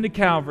 Have You Been to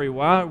Calvary?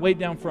 While I wait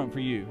down front for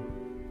you.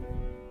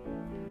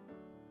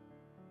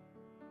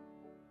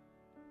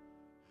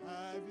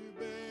 Have you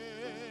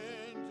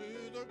been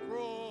to the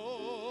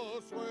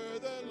cross where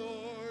the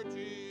Lord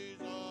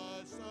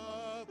Jesus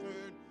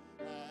suffered?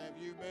 Have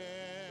you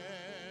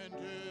been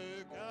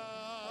to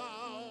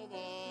Calvary?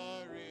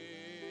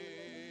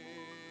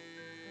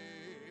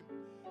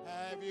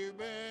 Have you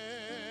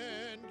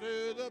been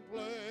to the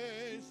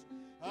place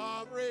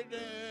of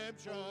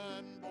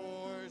redemption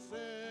for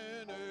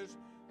sinners?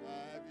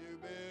 Have you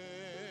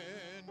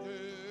been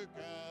to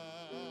Calvary?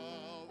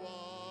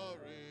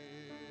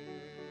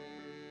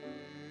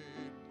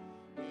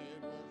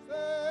 It was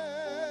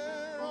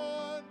there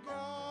on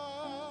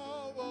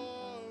Calvary,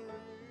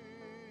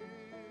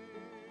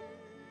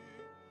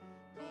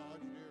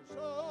 God's dear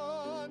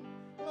Son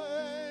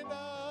laid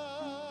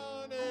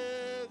down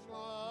His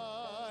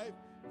life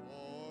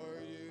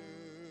for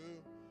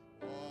you.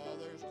 While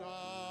there's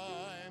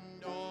time,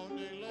 don't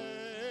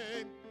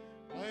delay.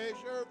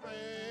 Place your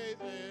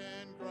faith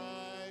in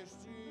Christ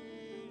Jesus.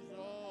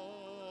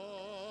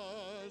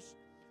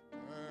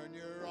 Turn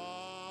your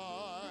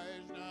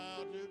eyes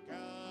now to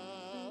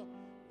Calvary.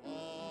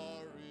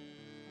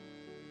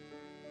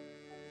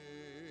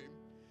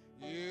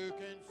 You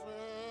can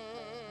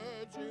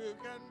search, you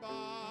can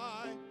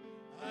buy,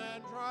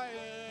 and try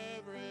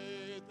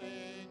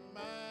everything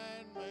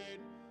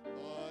man-made,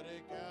 but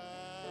it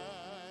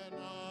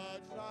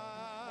cannot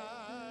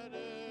satisfy.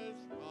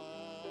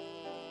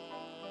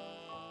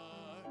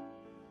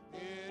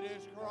 It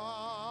is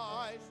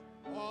Christ,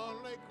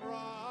 only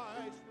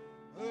Christ,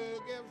 who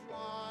gives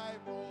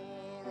life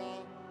more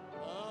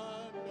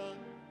abundant,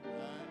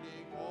 and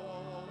He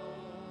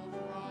calls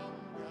from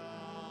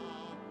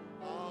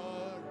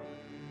Calvary.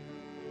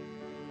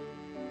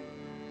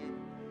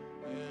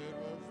 It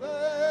was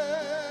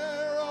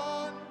there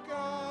on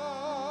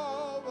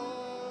Calvary,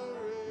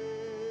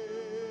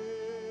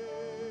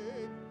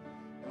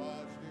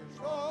 God's dear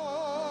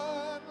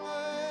Son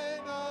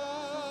laid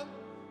down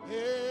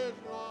His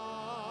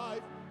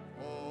life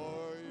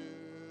for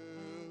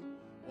you.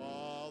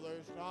 While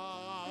there's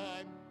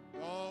time,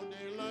 don't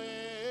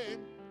delay.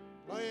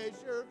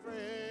 Place your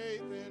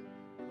faith in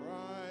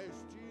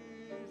Christ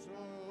Jesus.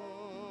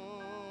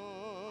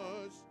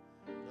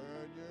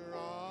 Turn your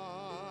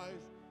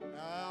eyes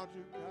now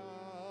to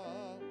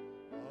Calvary.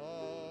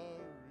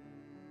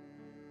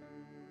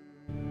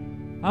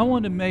 I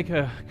want to make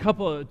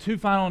two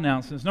final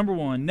announcements. Number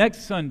one,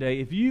 next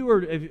Sunday,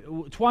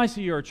 twice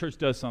a year our church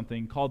does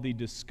something called the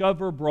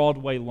Discover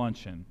Broadway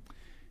Luncheon.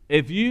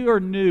 If you are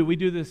new, we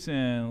do this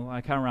in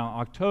kind of around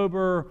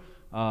October,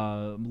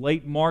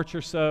 late March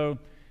or so.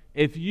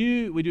 We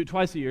do it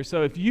twice a year.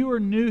 So if you are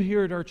new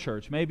here at our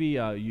church, maybe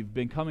you've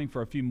been coming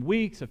for a few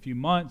weeks, a few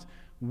months,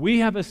 we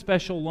have a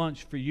special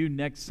lunch for you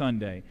next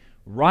Sunday.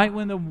 Right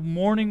when the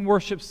morning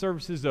worship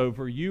service is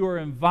over, you are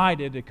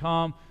invited to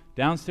come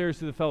downstairs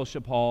to the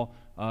fellowship hall,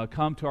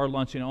 come to our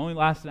luncheon. It only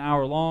lasts an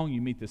hour long.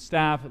 You meet the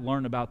staff,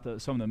 learn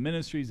about some of the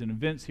ministries and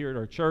events here at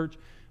our church.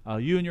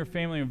 You and your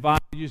family are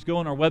invited. You just go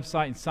on our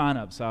website and sign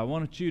up. So I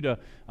want you to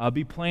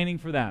be planning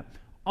for that.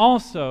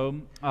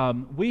 Also,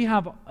 we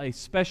have a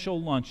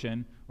special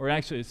luncheon, or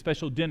actually a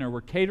special dinner. We're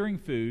catering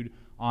food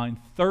on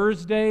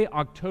Thursday,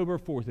 October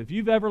 4th. If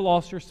you've ever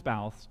lost your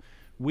spouse,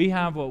 we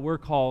have what we're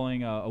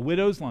calling a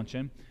widow's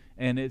luncheon,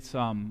 and it's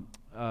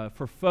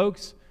for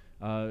folks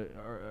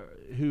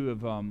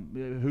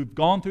who've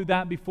gone through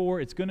that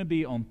before. It's going to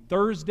be on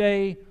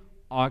Thursday,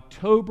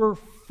 October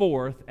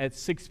 4th at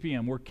 6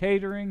 p.m. We're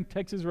catering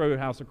Texas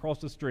Roadhouse across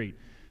the street.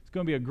 It's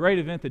going to be a great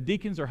event. The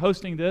deacons are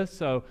hosting this,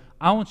 so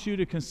I want you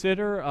to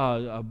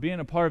consider being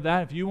a part of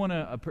that. If you want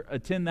to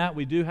attend that,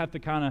 we do have to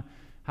kind of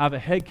have a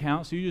head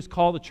count, so you just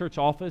call the church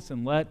office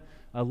and let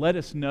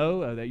us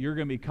know that you're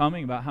going to be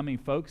coming, about how many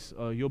folks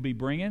you'll be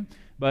bringing.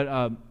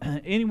 But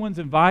anyone's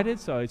invited,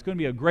 so it's going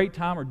to be a great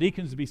time. Our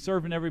deacons will be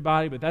serving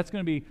everybody, but that's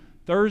going to be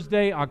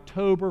Thursday,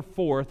 October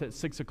 4th at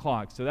 6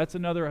 o'clock. So that's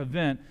another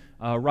event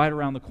right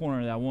around the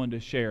corner that I wanted to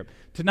share.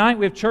 Tonight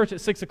we have church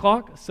at 6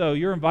 o'clock, so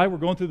you're invited. We're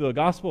going through the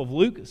Gospel of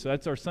Luke, so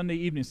that's our Sunday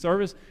evening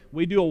service.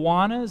 We do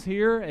Awanas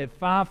here at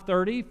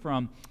 5:30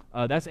 from,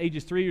 that's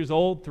ages 3 years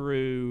old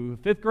through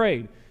 5th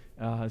grade.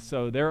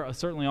 So they're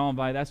certainly all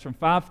invited. That's from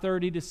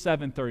 5:30 to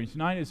 7:30.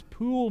 Tonight is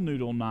pool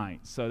noodle night,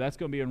 so that's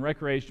going to be in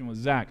recreation with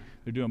Zach.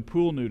 They're doing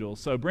pool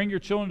noodles. So bring your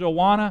children to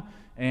Awana,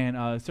 and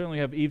certainly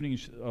have evening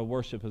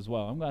worship as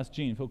well. I'm going to ask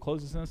Gene if he'll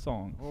close us in a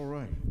song. All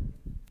right.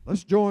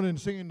 Let's join in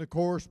singing the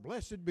chorus,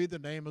 Blessed Be the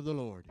Name of the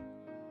Lord.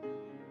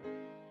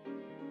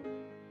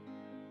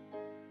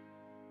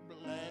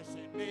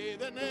 Blessed be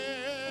the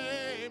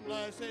name,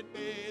 blessed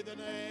be the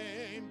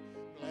name,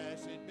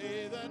 blessed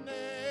be the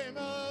name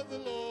of the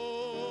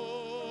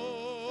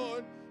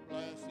Lord.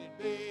 Blessed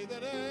be the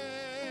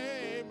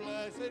name,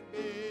 blessed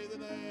be the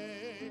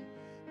name,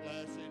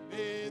 blessed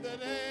be the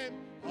name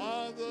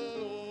of the Lord.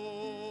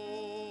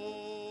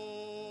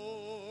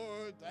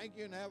 Thank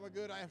you and have a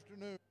good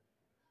afternoon.